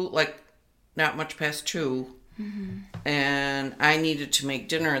 2, like not much past 2. And I needed to make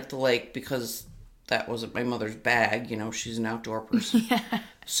dinner at the lake because that wasn't my mother's bag. She's an outdoor person. Yeah.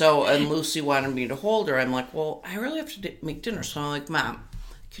 So, and Lucy wanted me to hold her. I'm like, well, I really have to make dinner. So I'm like, Mom,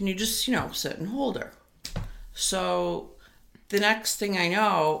 can you just, sit and hold her? So the next thing I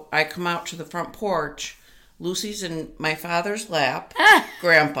know, I come out to the front porch. Lucy's in my father's lap,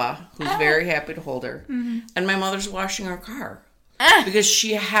 Grandpa, who's very happy to hold her. And my mother's washing her car. Because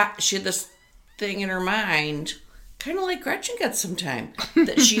she had this thing in her mind, kind of like Gretchen gets sometime,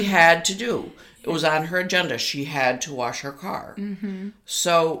 that she had to do. It was on her agenda. She had to wash her car.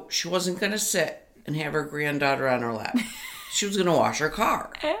 So she wasn't going to sit and have her granddaughter on her lap. She was going to wash her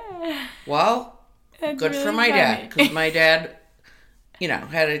car. Well, Good for my dad, because my dad,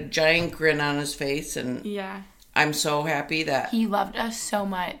 had a giant grin on his face, and yeah, I'm so happy that he loved us so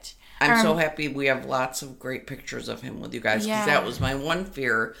much. I'm so happy we have lots of great pictures of him with you guys, because that was my one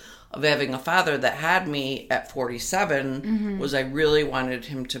fear of having a father that had me at 47, was I really wanted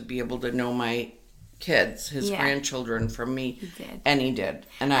him to be able to know my kids, his grandchildren from me. He did. And he did.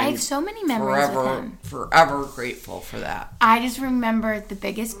 And I have so many memories with him. Forever grateful for that. I just remember the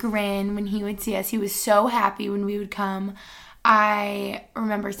biggest grin when he would see us. He was so happy when we would come. I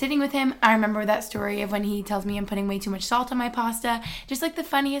remember sitting with him. I remember that story of when he tells me I'm putting way too much salt on my pasta. Just like the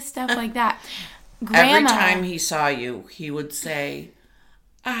funniest stuff like that. Grandma, every time he saw you, he would say,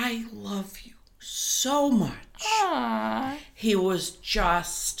 I love you so much. Aww. He was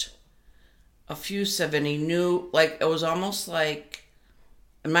just effusive, and he knew, like, it was almost like,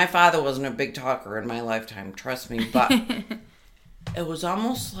 and my father wasn't a big talker in my lifetime, trust me, but it was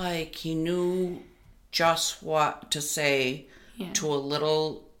almost like he knew just what to say to a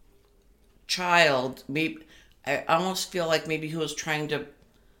little child. Maybe I almost feel like maybe he was trying to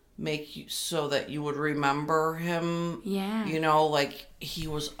make you so that you would remember him. Yeah. Like he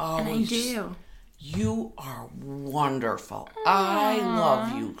was always. And I do. You are wonderful. Aww. I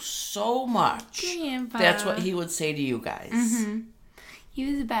love you so much. Grandpa. That's what he would say to you guys. Mm-hmm. He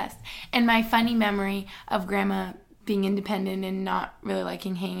was the best. And my funny memory of Grandma being independent and not really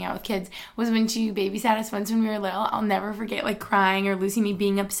liking hanging out with kids was when she babysat us once when we were little. I'll never forget, like, crying or Lucy me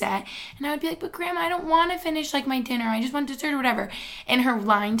being upset. And I would be like, but Grandma, I don't want to finish, like, my dinner. I just want dessert or whatever. And her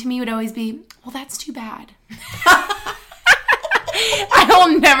line to me would always be, well, that's too bad.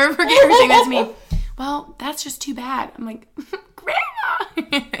 I'll never forget her saying that to me. Well, that's just too bad. I'm like,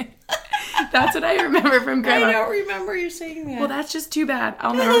 Grandma. That's what I remember from Grandma. I don't remember you saying that. Well, that's just too bad.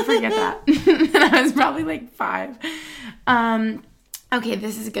 I'll never forget that. And I was probably like 5. Okay,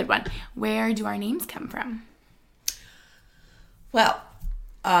 this is a good one. Where do our names come from? Well,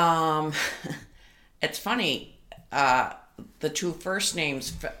 it's funny. The 2 first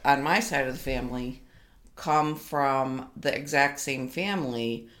names on my side of the family come from the exact same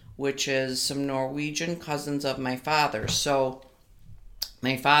family, which is some Norwegian cousins of my father. So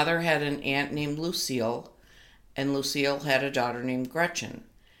my father had an aunt named Lucille, and Lucille had a daughter named Gretchen.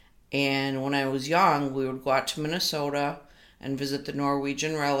 And when I was young, we would go out to Minnesota and visit the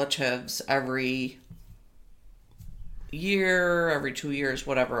Norwegian relatives every year, every 2 years,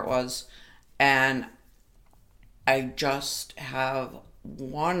 whatever it was. And I just have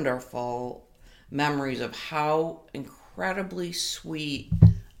wonderful memories of how incredibly sweet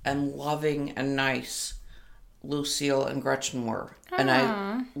and loving and nice Lucille and Gretchen were. Aww. And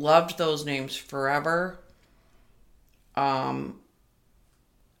I loved those names forever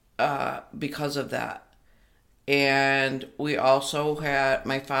because of that. And we also had,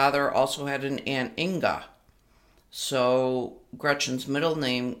 my father also had an Aunt Inga. So Gretchen's middle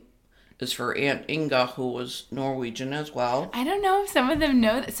name is for Aunt Inga, who was Norwegian as well. I don't know if some of them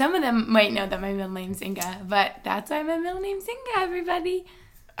know that. Some of them might know that my middle name's Inga, but that's why my middle name's Inga, everybody.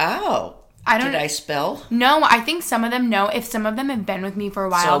 Oh. Did I spell? No, I think some of them know. If some of them have been with me for a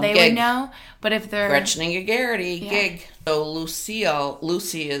while, they would know. But if they're... Gretchen Inga Garrity, Gig. So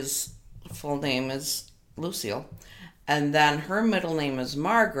Lucy's full name is Lucille. And then her middle name is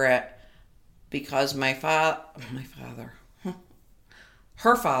Margaret because her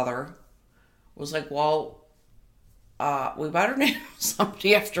father was like, well, we better name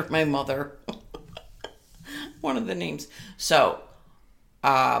somebody after my mother. One of the names. So,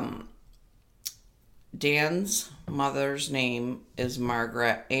 Dan's mother's name is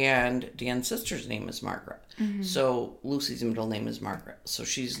Margaret, and Dan's sister's name is Margaret. Mm-hmm. So Lucy's middle name is Margaret. So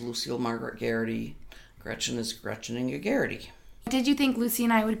she's Lucille Margaret Garrity. Gretchen is Gretchen Inga Garrity. What did you think Lucy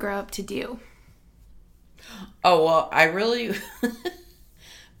and I would grow up to do? Oh, well, I really...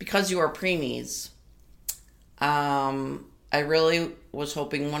 because you are preemies, I really was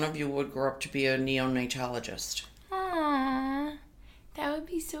hoping one of you would grow up to be a neonatologist. Aww. That would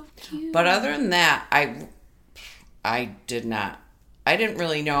be so cute. But other than that, I did not. I didn't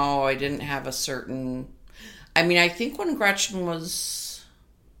really know. I didn't have a certain... I mean, I think when Gretchen was...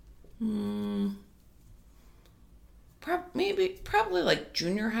 probably like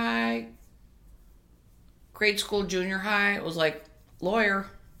junior high, grade school, junior high, it was like lawyer.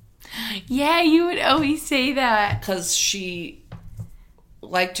 Yeah, you would always say that. Because she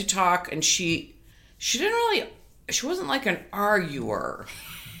liked to talk, and she didn't really... She wasn't like an arguer.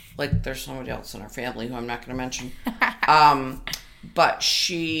 Like there's somebody else in our family who I'm not going to mention. But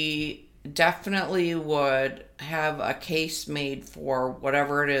she definitely would have a case made for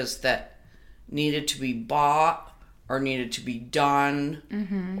whatever it is that needed to be bought or needed to be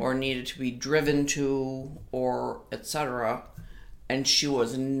done or needed to be driven to or etc. And she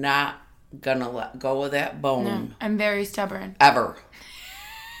was not gonna let go of that bone. No, I'm very stubborn. Ever.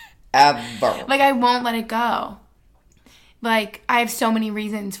 Ever. Like, I won't let it go. Like, I have so many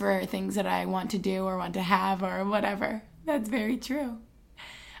reasons for things that I want to do or want to have or whatever. That's very true.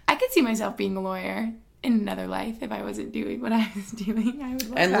 I could see myself being a lawyer in another life if I wasn't doing what I was doing. I would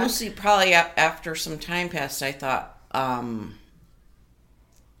love And that. Lucy, probably after some time passed, I thought,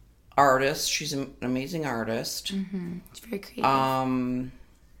 artist. She's an amazing artist. It's very creative.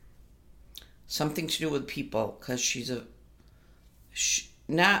 Something to do with people, because she's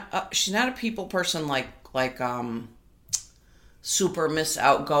not a people person like super Miss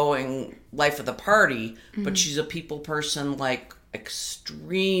Outgoing life of the party, but she's a people person like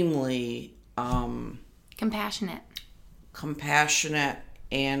extremely Compassionate.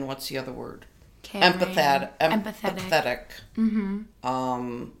 and what's the other word? Caring. Empathetic.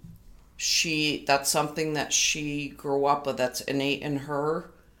 That's something that she grew up with, that's innate in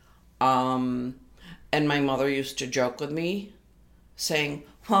her. And my mother used to joke with me saying,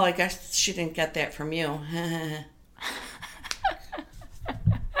 well, I guess she didn't get that from you.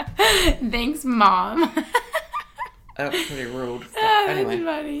 Thanks, Mom. That's pretty rude. But That's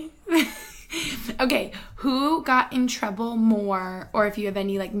funny. Okay, who got in trouble more, or if you have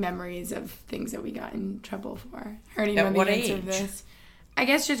any like memories of things that we got in trouble for? I already know At the what answer age? of this. I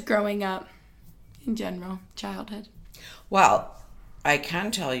guess just growing up in general, childhood. Well, I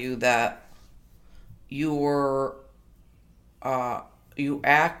can tell you that you were, you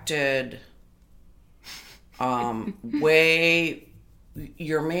acted, not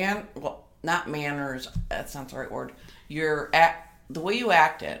manners, that's not the right word. The way you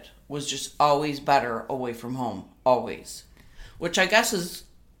acted was just always better away from home, always. Which I guess is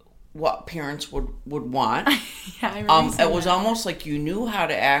what parents would want. Yeah, I remember you saying It was that. almost like you knew how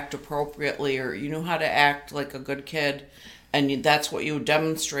to act appropriately, or you knew how to act like a good kid, and that's what you would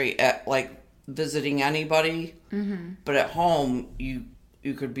demonstrate at like visiting anybody. Mm-hmm. But at home, you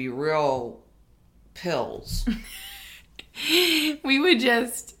could be real pills. We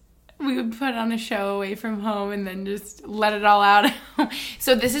would put on a show away from home and then just let it all out.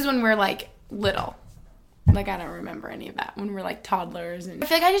 So this is when we're like little. Like, I don't remember any of that. When we're like toddlers. And I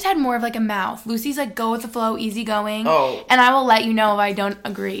feel like I just had more of like a mouth. Lucy's like go with the flow, easygoing. Oh. And I will let you know if I don't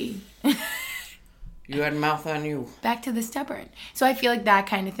agree. You had mouth on you. Back to the stubborn. So I feel like that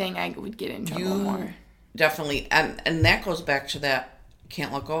kind of thing I would get in trouble more. Definitely. And that goes back to that,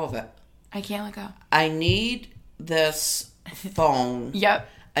 can't let go of it. I can't let go. I need this phone. Yep.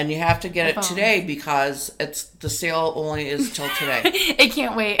 And you have to get it phone. today because the sale only is till today. It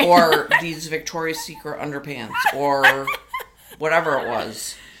can't wait. Or these Victoria's Secret underpants or whatever it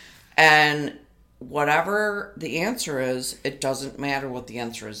was. And whatever the answer is, it doesn't matter what the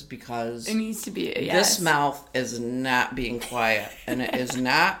answer is, because It needs to be a yes. this mouth is not being quiet, and it is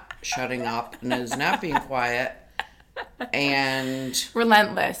not shutting up, and it is not being quiet, and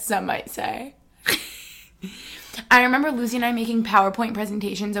Relentless, some might say. I remember Lucy and I making PowerPoint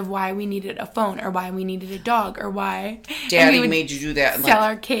presentations of why we needed a phone or why we needed a dog or why Daddy we would made you do that in sell like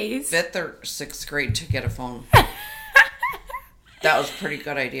our case. 5th or 6th grade to get a phone. That was a pretty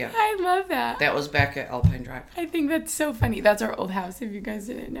good idea. I love that. That was back at Alpine Drive. I think that's so funny. That's our old house, if you guys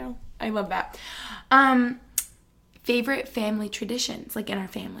didn't know. I love that. Favorite family traditions, like in our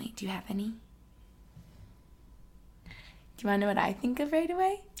family. Do you have any? Do you want to know what I think of right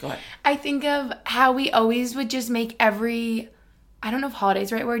away? Go ahead. I think of how we always would just make every, I don't know if holiday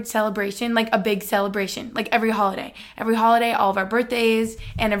is the right word, celebration, like a big celebration. Like every holiday. Every holiday, all of our birthdays,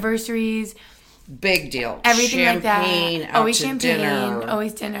 anniversaries, Big deal. everything Champagne, like that. out Always to champagne, dinner.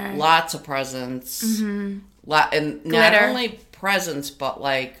 always dinner. Lots of presents. Mm-hmm. And not Glitter. only presents, but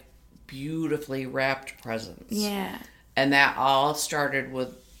like beautifully wrapped presents. Yeah. And that all started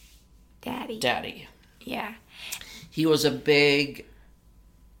with Daddy. Yeah. He was a big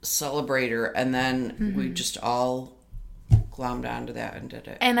celebrator, and then we just all glommed onto that and did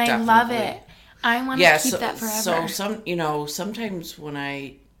it. And I love it. I want to keep that forever. So sometimes when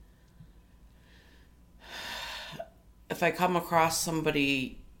if I come across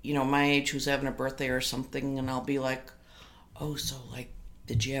somebody, my age who's having a birthday or something, and I'll be like, oh, so like,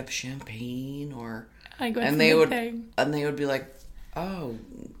 did you have champagne or? Like, what's And the they big would, thing? and they would be like, oh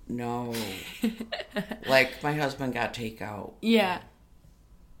no, like my husband got takeout, Yeah.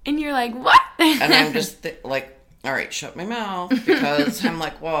 And you're like, what? and I'm just like, all right, shut my mouth, because I'm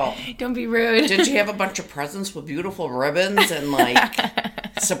like, well, Don't be rude. did you have a bunch of presents with beautiful ribbons and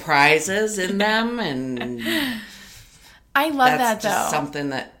like surprises in them? And I love that that's though. just something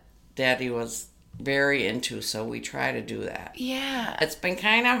that Daddy was very into, so we try to do that. Yeah. It's been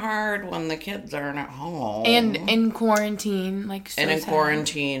kind of hard when the kids aren't at home. And in quarantine, like so And in sad.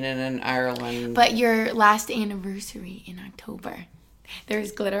 quarantine and in Ireland. But your last anniversary in October,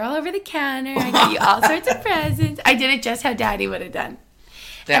 there's glitter all over the counter. I got you all sorts of presents. I did it just how Daddy would have done.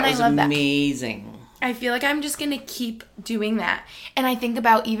 That and was I love amazing. I feel like I'm just going to keep doing that. And I think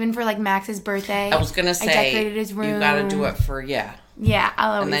about even for like Max's birthday. I was going to say, I decorated his room. you got to do it for, Yeah,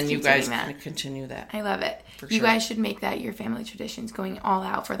 I'll always and then keep you guys doing that. can continue that. I love it. For you sure. guys should make that your family traditions, going all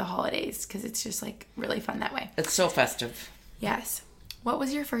out for the holidays, because it's just like really fun that way. It's so festive. Yes. What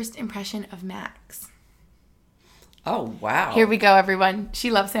was your first impression of Max? Oh, wow. Here we go, everyone.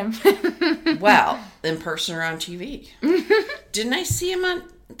 She loves him. Well, in person or on TV? Did I see him on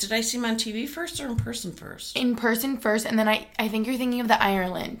TV first or in person first? In person first, and then I think you're thinking of the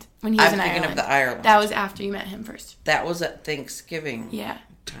Ireland, when he was in Ireland. I'm thinking of the Ireland. That was after you met him first. That was at Thanksgiving Yeah.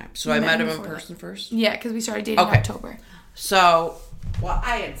 time. So I met him in person first? Yeah, because we started dating in Okay. October. So, well,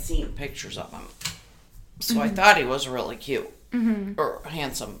 I had seen pictures of him. So I thought he was really cute. Or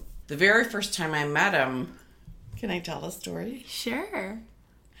handsome. The very first time I met him, can I tell the story? Sure.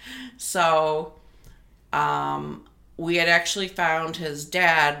 So, we had actually found his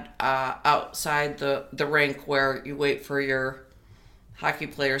dad outside the rink where you wait for your hockey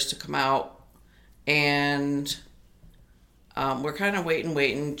players to come out. And we're kind of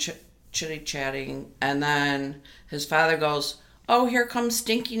waiting, chitty-chatting. And then his father goes, "Oh, here comes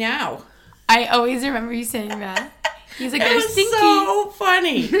Stinky now." I always remember you saying that. He's like, It "Oh, was Stinky." so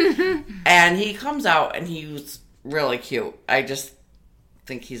funny. And he comes out and he was really cute. I just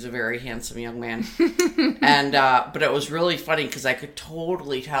think he's a very handsome young man. And but it was really funny because I could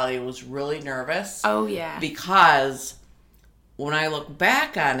totally tell he was really nervous. Oh, yeah. Because when I look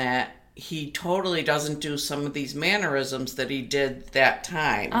back on it, he totally doesn't do some of these mannerisms that he did that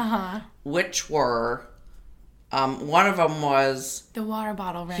time. Uh-huh. Which were, one of them was, The water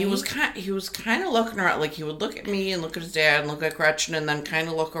bottle, right? he was kind of looking around, like he would look at me and look at his dad and look at Gretchen and then kind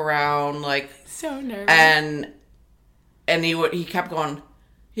of look around, like, so nervous. and he kept going,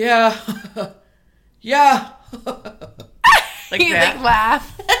 "Yeah, yeah," like He that. like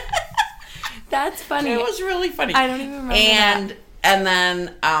laugh. That's funny. It was really funny. I don't even remember that. And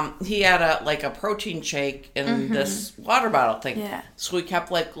then he had a protein shake in this water bottle thing. Yeah. So he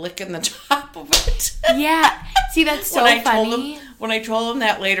kept like licking the top of it. Yeah. See, that's so funny. When I told him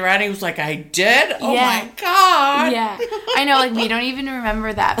that later on, he was like, "I did? Oh Yeah. my God." Yeah. I know, like, we don't even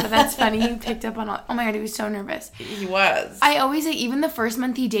remember that, but that's funny. You picked up on all. Oh my God, he was so nervous. He was. I always, like, even the first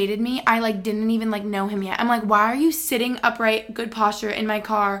month he dated me, I, like, didn't even, like, know him yet. I'm like, why are you sitting upright, good posture, in my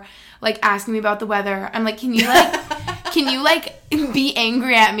car, like, asking me about the weather? I'm like, can you, like, be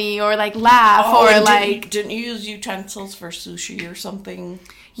angry at me or, like, laugh or, and like... Didn't you use utensils for sushi or something?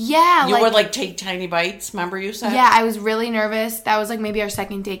 Yeah, You would, like, take tiny bites, remember you said? Yeah, I was really nervous. That was, like, maybe our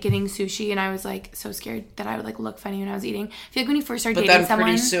second date getting sushi, and I was, like, so scared that I would, like, look funny when I was eating. I feel like when you first start But dating then someone...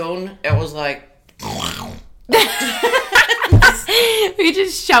 pretty soon, it was like... we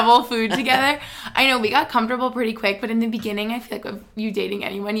just shovel food together. I know, we got comfortable pretty quick, but in the beginning, I feel like with you dating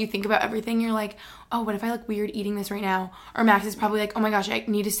anyone, you think about everything. You're like, oh, what if I look weird eating this right now? Or Max is probably like, oh my gosh, I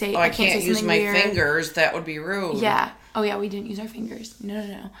need to say, Oh, I I can't can't say use something my weird. fingers. That would be rude. Yeah. Oh yeah, we didn't use our fingers.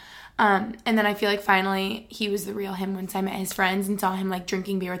 No. And then I feel like finally he was the real him once I met his friends and saw him like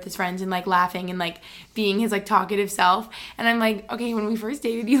drinking beer with his friends and like laughing and like being his like talkative self. And I'm like, okay, when we first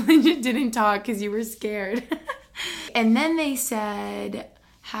dated, you legit didn't talk because you were scared. And then they said,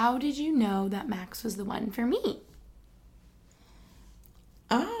 how did you know that Max was the one for me?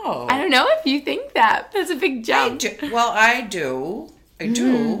 Oh. I don't know if you think that. That's a big jump. I do.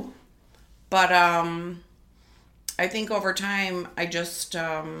 But I think over time I just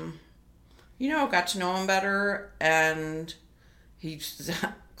got to know him better, and he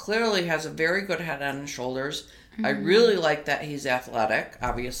clearly has a very good head on his shoulders. I really like that he's athletic.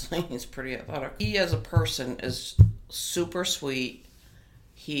 Obviously, he's pretty athletic. He as a person is super sweet.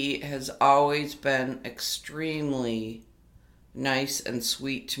 He has always been extremely nice and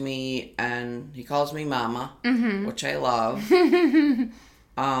sweet to me, and he calls me mama, which I love.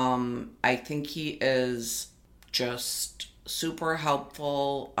 I think he is just super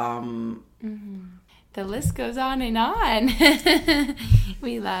helpful. The list goes on and on.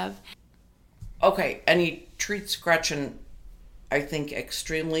 We love. Okay, and he treats Gretchen, I think,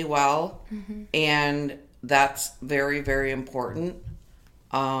 extremely well, and that's very, very important.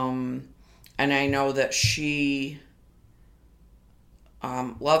 And I know that she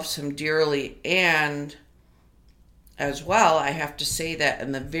loves him dearly, and as well, I have to say that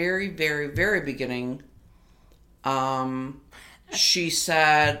in the very, very, very beginning, she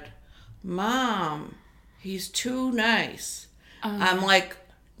said, Mom, he's too nice. I'm like,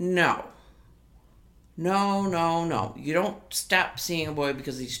 no. No. You don't stop seeing a boy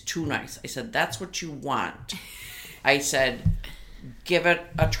because he's too nice. I said, that's what you want. I said, give it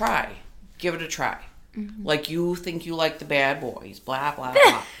a try. Give it a try. Mm-hmm. Like you think you like the bad boys, blah, blah,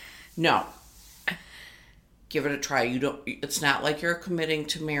 blah. No. Give it a try. It's not like you're committing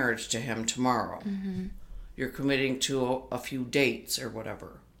to marriage to him tomorrow. Mm-hmm. You're committing to a few dates or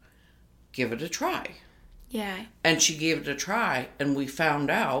whatever. Give it a try. Yeah. And she gave it a try, and we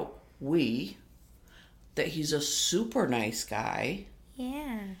found out, that he's a super nice guy.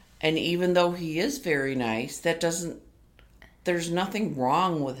 Yeah. And even though he is very nice, there's nothing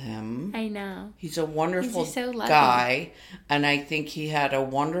wrong with him. I know. He's a wonderful so guy. And I think he had a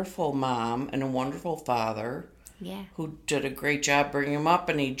wonderful mom and a wonderful father. Yeah. Who did a great job bringing him up.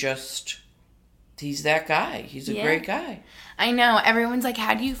 And he's that guy. He's a great guy. I know. Everyone's like,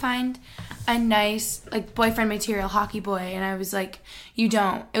 how do you find a nice, like, boyfriend material hockey boy? And I was like, you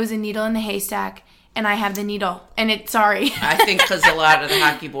don't. It was a needle in the haystack. And I have the needle. And sorry. I think because a lot of the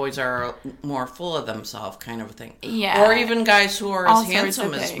hockey boys are more full of themselves kind of a thing. Yeah. Or even guys who are as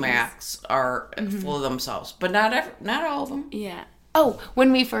handsome as Max are full of themselves. But not all of them. Yeah. Oh,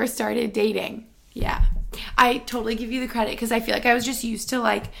 when we first started dating. Yeah. I totally give you the credit because I feel like I was just used to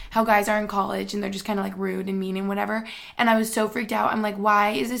like how guys are in college and they're just kind of like rude and mean and whatever. And I was so freaked out. I'm like,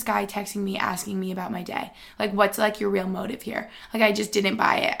 why is this guy texting me asking me about my day? Like, what's like your real motive here? Like, I just didn't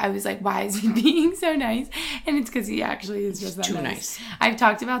buy it. I was like, why is he being so nice? And it's because he actually is just that too nice. I've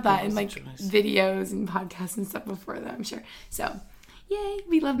talked about that in like videos and podcasts and stuff before though, I'm sure. So, yay,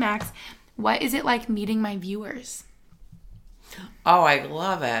 we love Max. What is it like meeting my viewers? Oh, I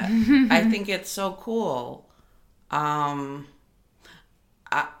love it. I think it's so cool. I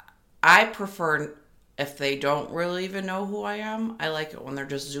prefer if they don't really even know who I am. I like it when they're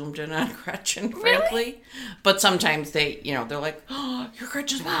just zoomed in on Gretchen, frankly. Really? But sometimes they're like, oh, you're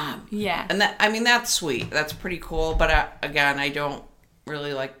Gretchen's mom. Yeah. And that's sweet. That's pretty cool. But again, I don't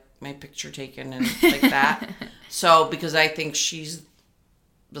really like my picture taken and like that. So, because I think she's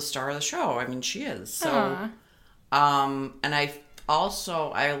the star of the show. I mean, she is. So. Aww. And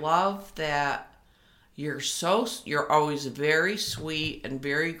I love that you're always very sweet and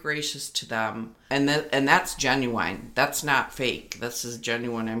very gracious to them. And that's genuine. That's not fake. This is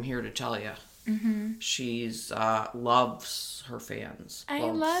genuine. I'm here to tell you. Mm-hmm. She's, loves her fans. I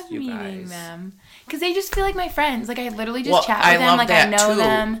love meeting them. Cause they just feel like my friends. Like I literally just chat with I them. love like that I know too,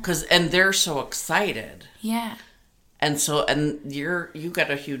 them. And they're so excited. Yeah. And you got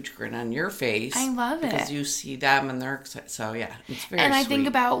a huge grin on your face. I love it. Because you see them and they're excited. So yeah, it's very And I sweet. think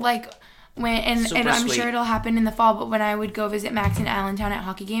about like when, and I'm sweet. sure it'll happen in the fall, but when I would go visit Max in Allentown at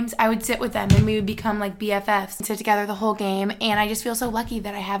hockey games, I would sit with them and we would become like BFFs and sit together the whole game. And I just feel so lucky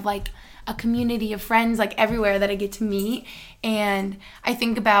that I have like a community of friends like everywhere that I get to meet. And I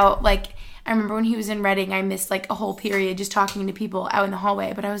think about like, I remember when he was in Reading, I missed like a whole period just talking to people out in the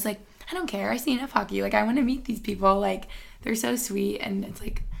hallway, but I was like, I don't care. I see enough hockey. Like, I want to meet these people. Like, they're so sweet, and it's,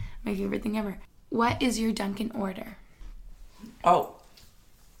 like, my favorite thing ever. What is your Dunkin' order? Oh,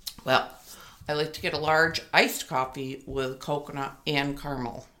 well, I like to get a large iced coffee with coconut and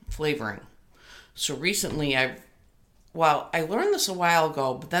caramel flavoring. So recently I learned this a while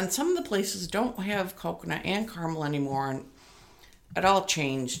ago, but then some of the places don't have coconut and caramel anymore, and it all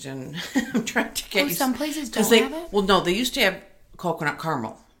changed, and I'm trying to get some places don't have it? Well, no, they used to have coconut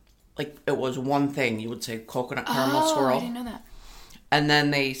caramel. Like, it was one thing. You would say coconut caramel swirl. I didn't know that. And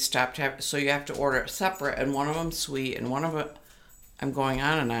then they stopped having, so you have to order it separate, and one of them's sweet, and one of it, I'm going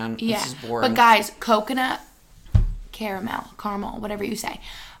on and on. Yeah. This is boring. But guys, coconut, caramel, whatever you say.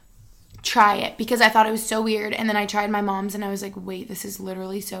 Try it, because I thought it was so weird, and then I tried my mom's, and I was like, wait, this is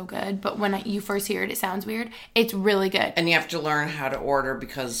literally so good. But when you first hear it, it sounds weird. It's really good. And you have to learn how to order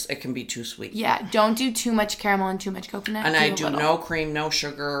because it can be too sweet. Yeah, don't do too much caramel and too much coconut. And I do no cream, no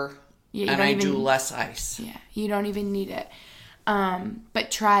sugar, and I do less ice. Yeah, you don't even need it.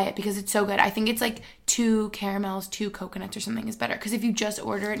 But try it because it's so good. I think it's like 2 caramels, 2 coconuts or something is better. Because if you just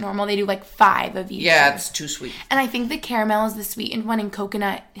order it normal, they do like 5 of each. Yeah, it's too sweet. And I think the caramel is the sweetened one and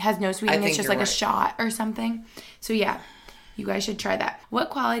coconut has no sweetening. It's just like right. a shot or something. So yeah, you guys should try that. What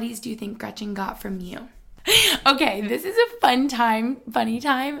qualities do you think Gretchen got from you? Okay, this is a funny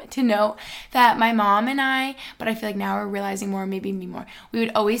time to know that my mom and I, but I feel like now we're realizing more, maybe me more, we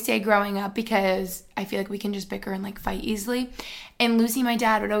would always say growing up because I feel like we can just bicker and like fight easily. And Lucy, my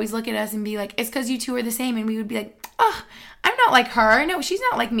dad, would always look at us and be like, it's because you two are the same. And we would be like, oh, I'm not like her. No, she's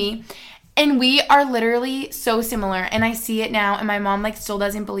not like me. And we are literally so similar, and I see it now, and my mom like still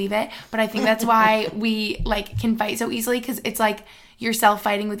doesn't believe it, but I think that's why we like can fight so easily, because it's like yourself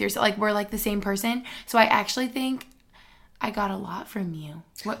fighting with yourself. Like, we're like the same person. So I actually think I got a lot from you.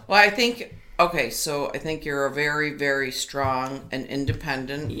 Well, I think you're a very, very strong and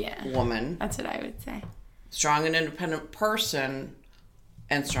independent woman. That's what I would say. Strong and independent person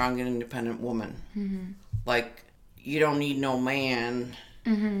and strong and independent woman. Mm-hmm. Like, you don't need no man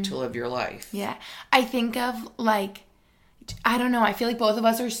to live your life. Yeah. I think of, like, I don't know. I feel like both of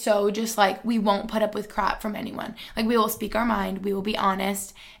us are so just, like, we won't put up with crap from anyone. Like, we will speak our mind. We will be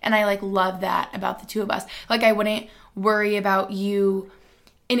honest. And I, like, love that about the two of us. Like, I wouldn't worry about you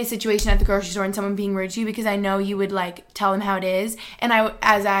in a situation at the grocery store and someone being rude to you, because I know you would, like, tell them how it is. And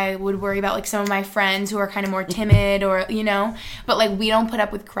I would worry about, like, some of my friends who are kind of more timid or, you know. But, like, we don't put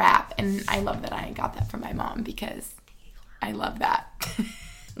up with crap. And I love that I got that from my mom, because I love that.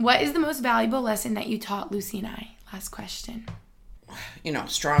 What is the most valuable lesson that you taught Lucy and I? Last question. You know,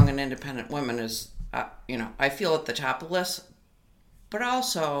 strong and independent women is, I feel at the top of the list. But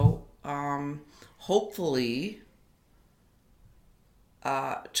also, hopefully,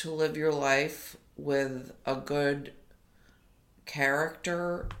 to live your life with a good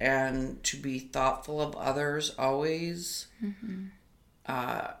character and to be thoughtful of others always. Mm-hmm.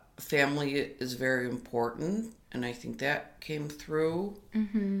 Family is very important, and I think that came through.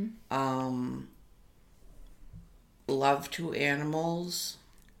 Mm-hmm. Love to animals.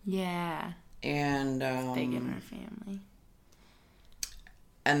 Yeah. And big in our family.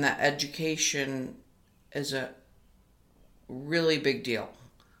 And that education is a really big deal.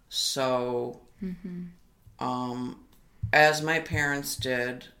 So, as my parents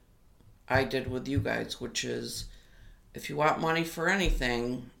did, I did with you guys, which is, if you want money for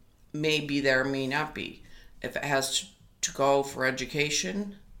anything, may be there, may not be. If it has to go for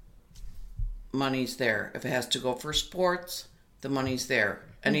education, money's there. If it has to go for sports, the money's there.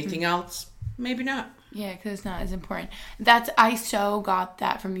 Anything else, maybe not. Yeah, because it's not as important. I so got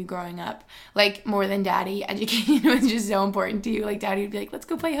that from you growing up. Like, more than Daddy, education was just so important to you. Like, Daddy would be like, let's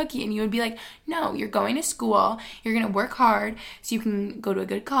go play hooky. And you would be like, no, you're going to school. You're going to work hard so you can go to a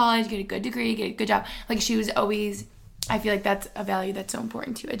good college, get a good degree, get a good job. Like, she was always, I feel like that's a value that's so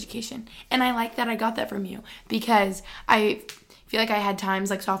important to education. And I like that I got that from you, because I feel like I had times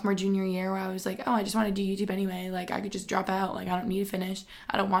like sophomore, junior year where I was like, oh, I just want to do YouTube anyway. Like, I could just drop out. Like, I don't need to finish.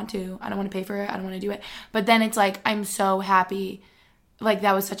 I don't want to pay for it. I don't want to do it. But then it's like, I'm so happy. Like,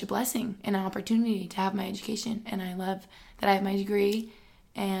 that was such a blessing and an opportunity to have my education. And I love that I have my degree.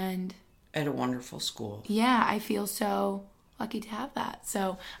 And at a wonderful school. Yeah, I feel so lucky to have that.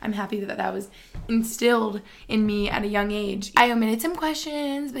 So I'm happy that was instilled in me at a young age. I omitted some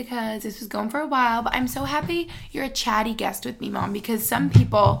questions because this was going for a while, but I'm so happy you're a chatty guest with me, Mom, because some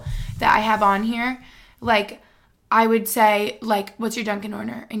people that I have on here, like, I would say, like, what's your Dunkin'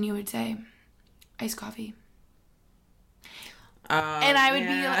 order? And you would say, iced coffee. And I would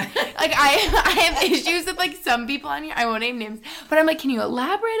be like, I have issues with, like, some people on here. I won't name names. But I'm like, can you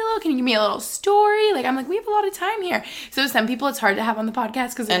elaborate a little? Can you give me a little story? Like, I'm like, we have a lot of time here. So some people it's hard to have on the podcast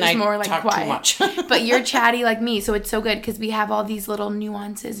because they're just more, like, quiet. Too much. But you're chatty like me. So it's so good because we have all these little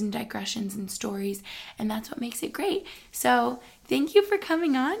nuances and digressions and stories. And that's what makes it great. So thank you for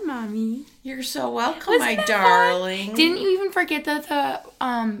coming on, Mommy. You're so welcome, my darling. Fun? Didn't you even forget that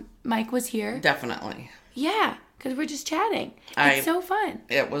the mic was here? Definitely. Yeah. Because we're just chatting. It's so fun.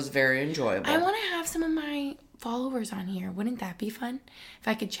 It was very enjoyable. I want to have some of my followers on here. Wouldn't that be fun? If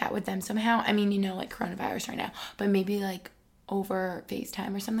I could chat with them somehow. I mean, like, coronavirus right now. But maybe, like, over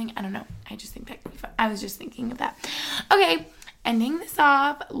FaceTime or something. I don't know. I just think that could be fun. I was just thinking of that. Okay. Ending this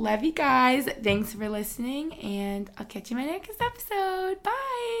off. Love you guys. Thanks for listening. And I'll catch you in my next episode.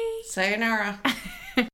 Bye. Sayonara.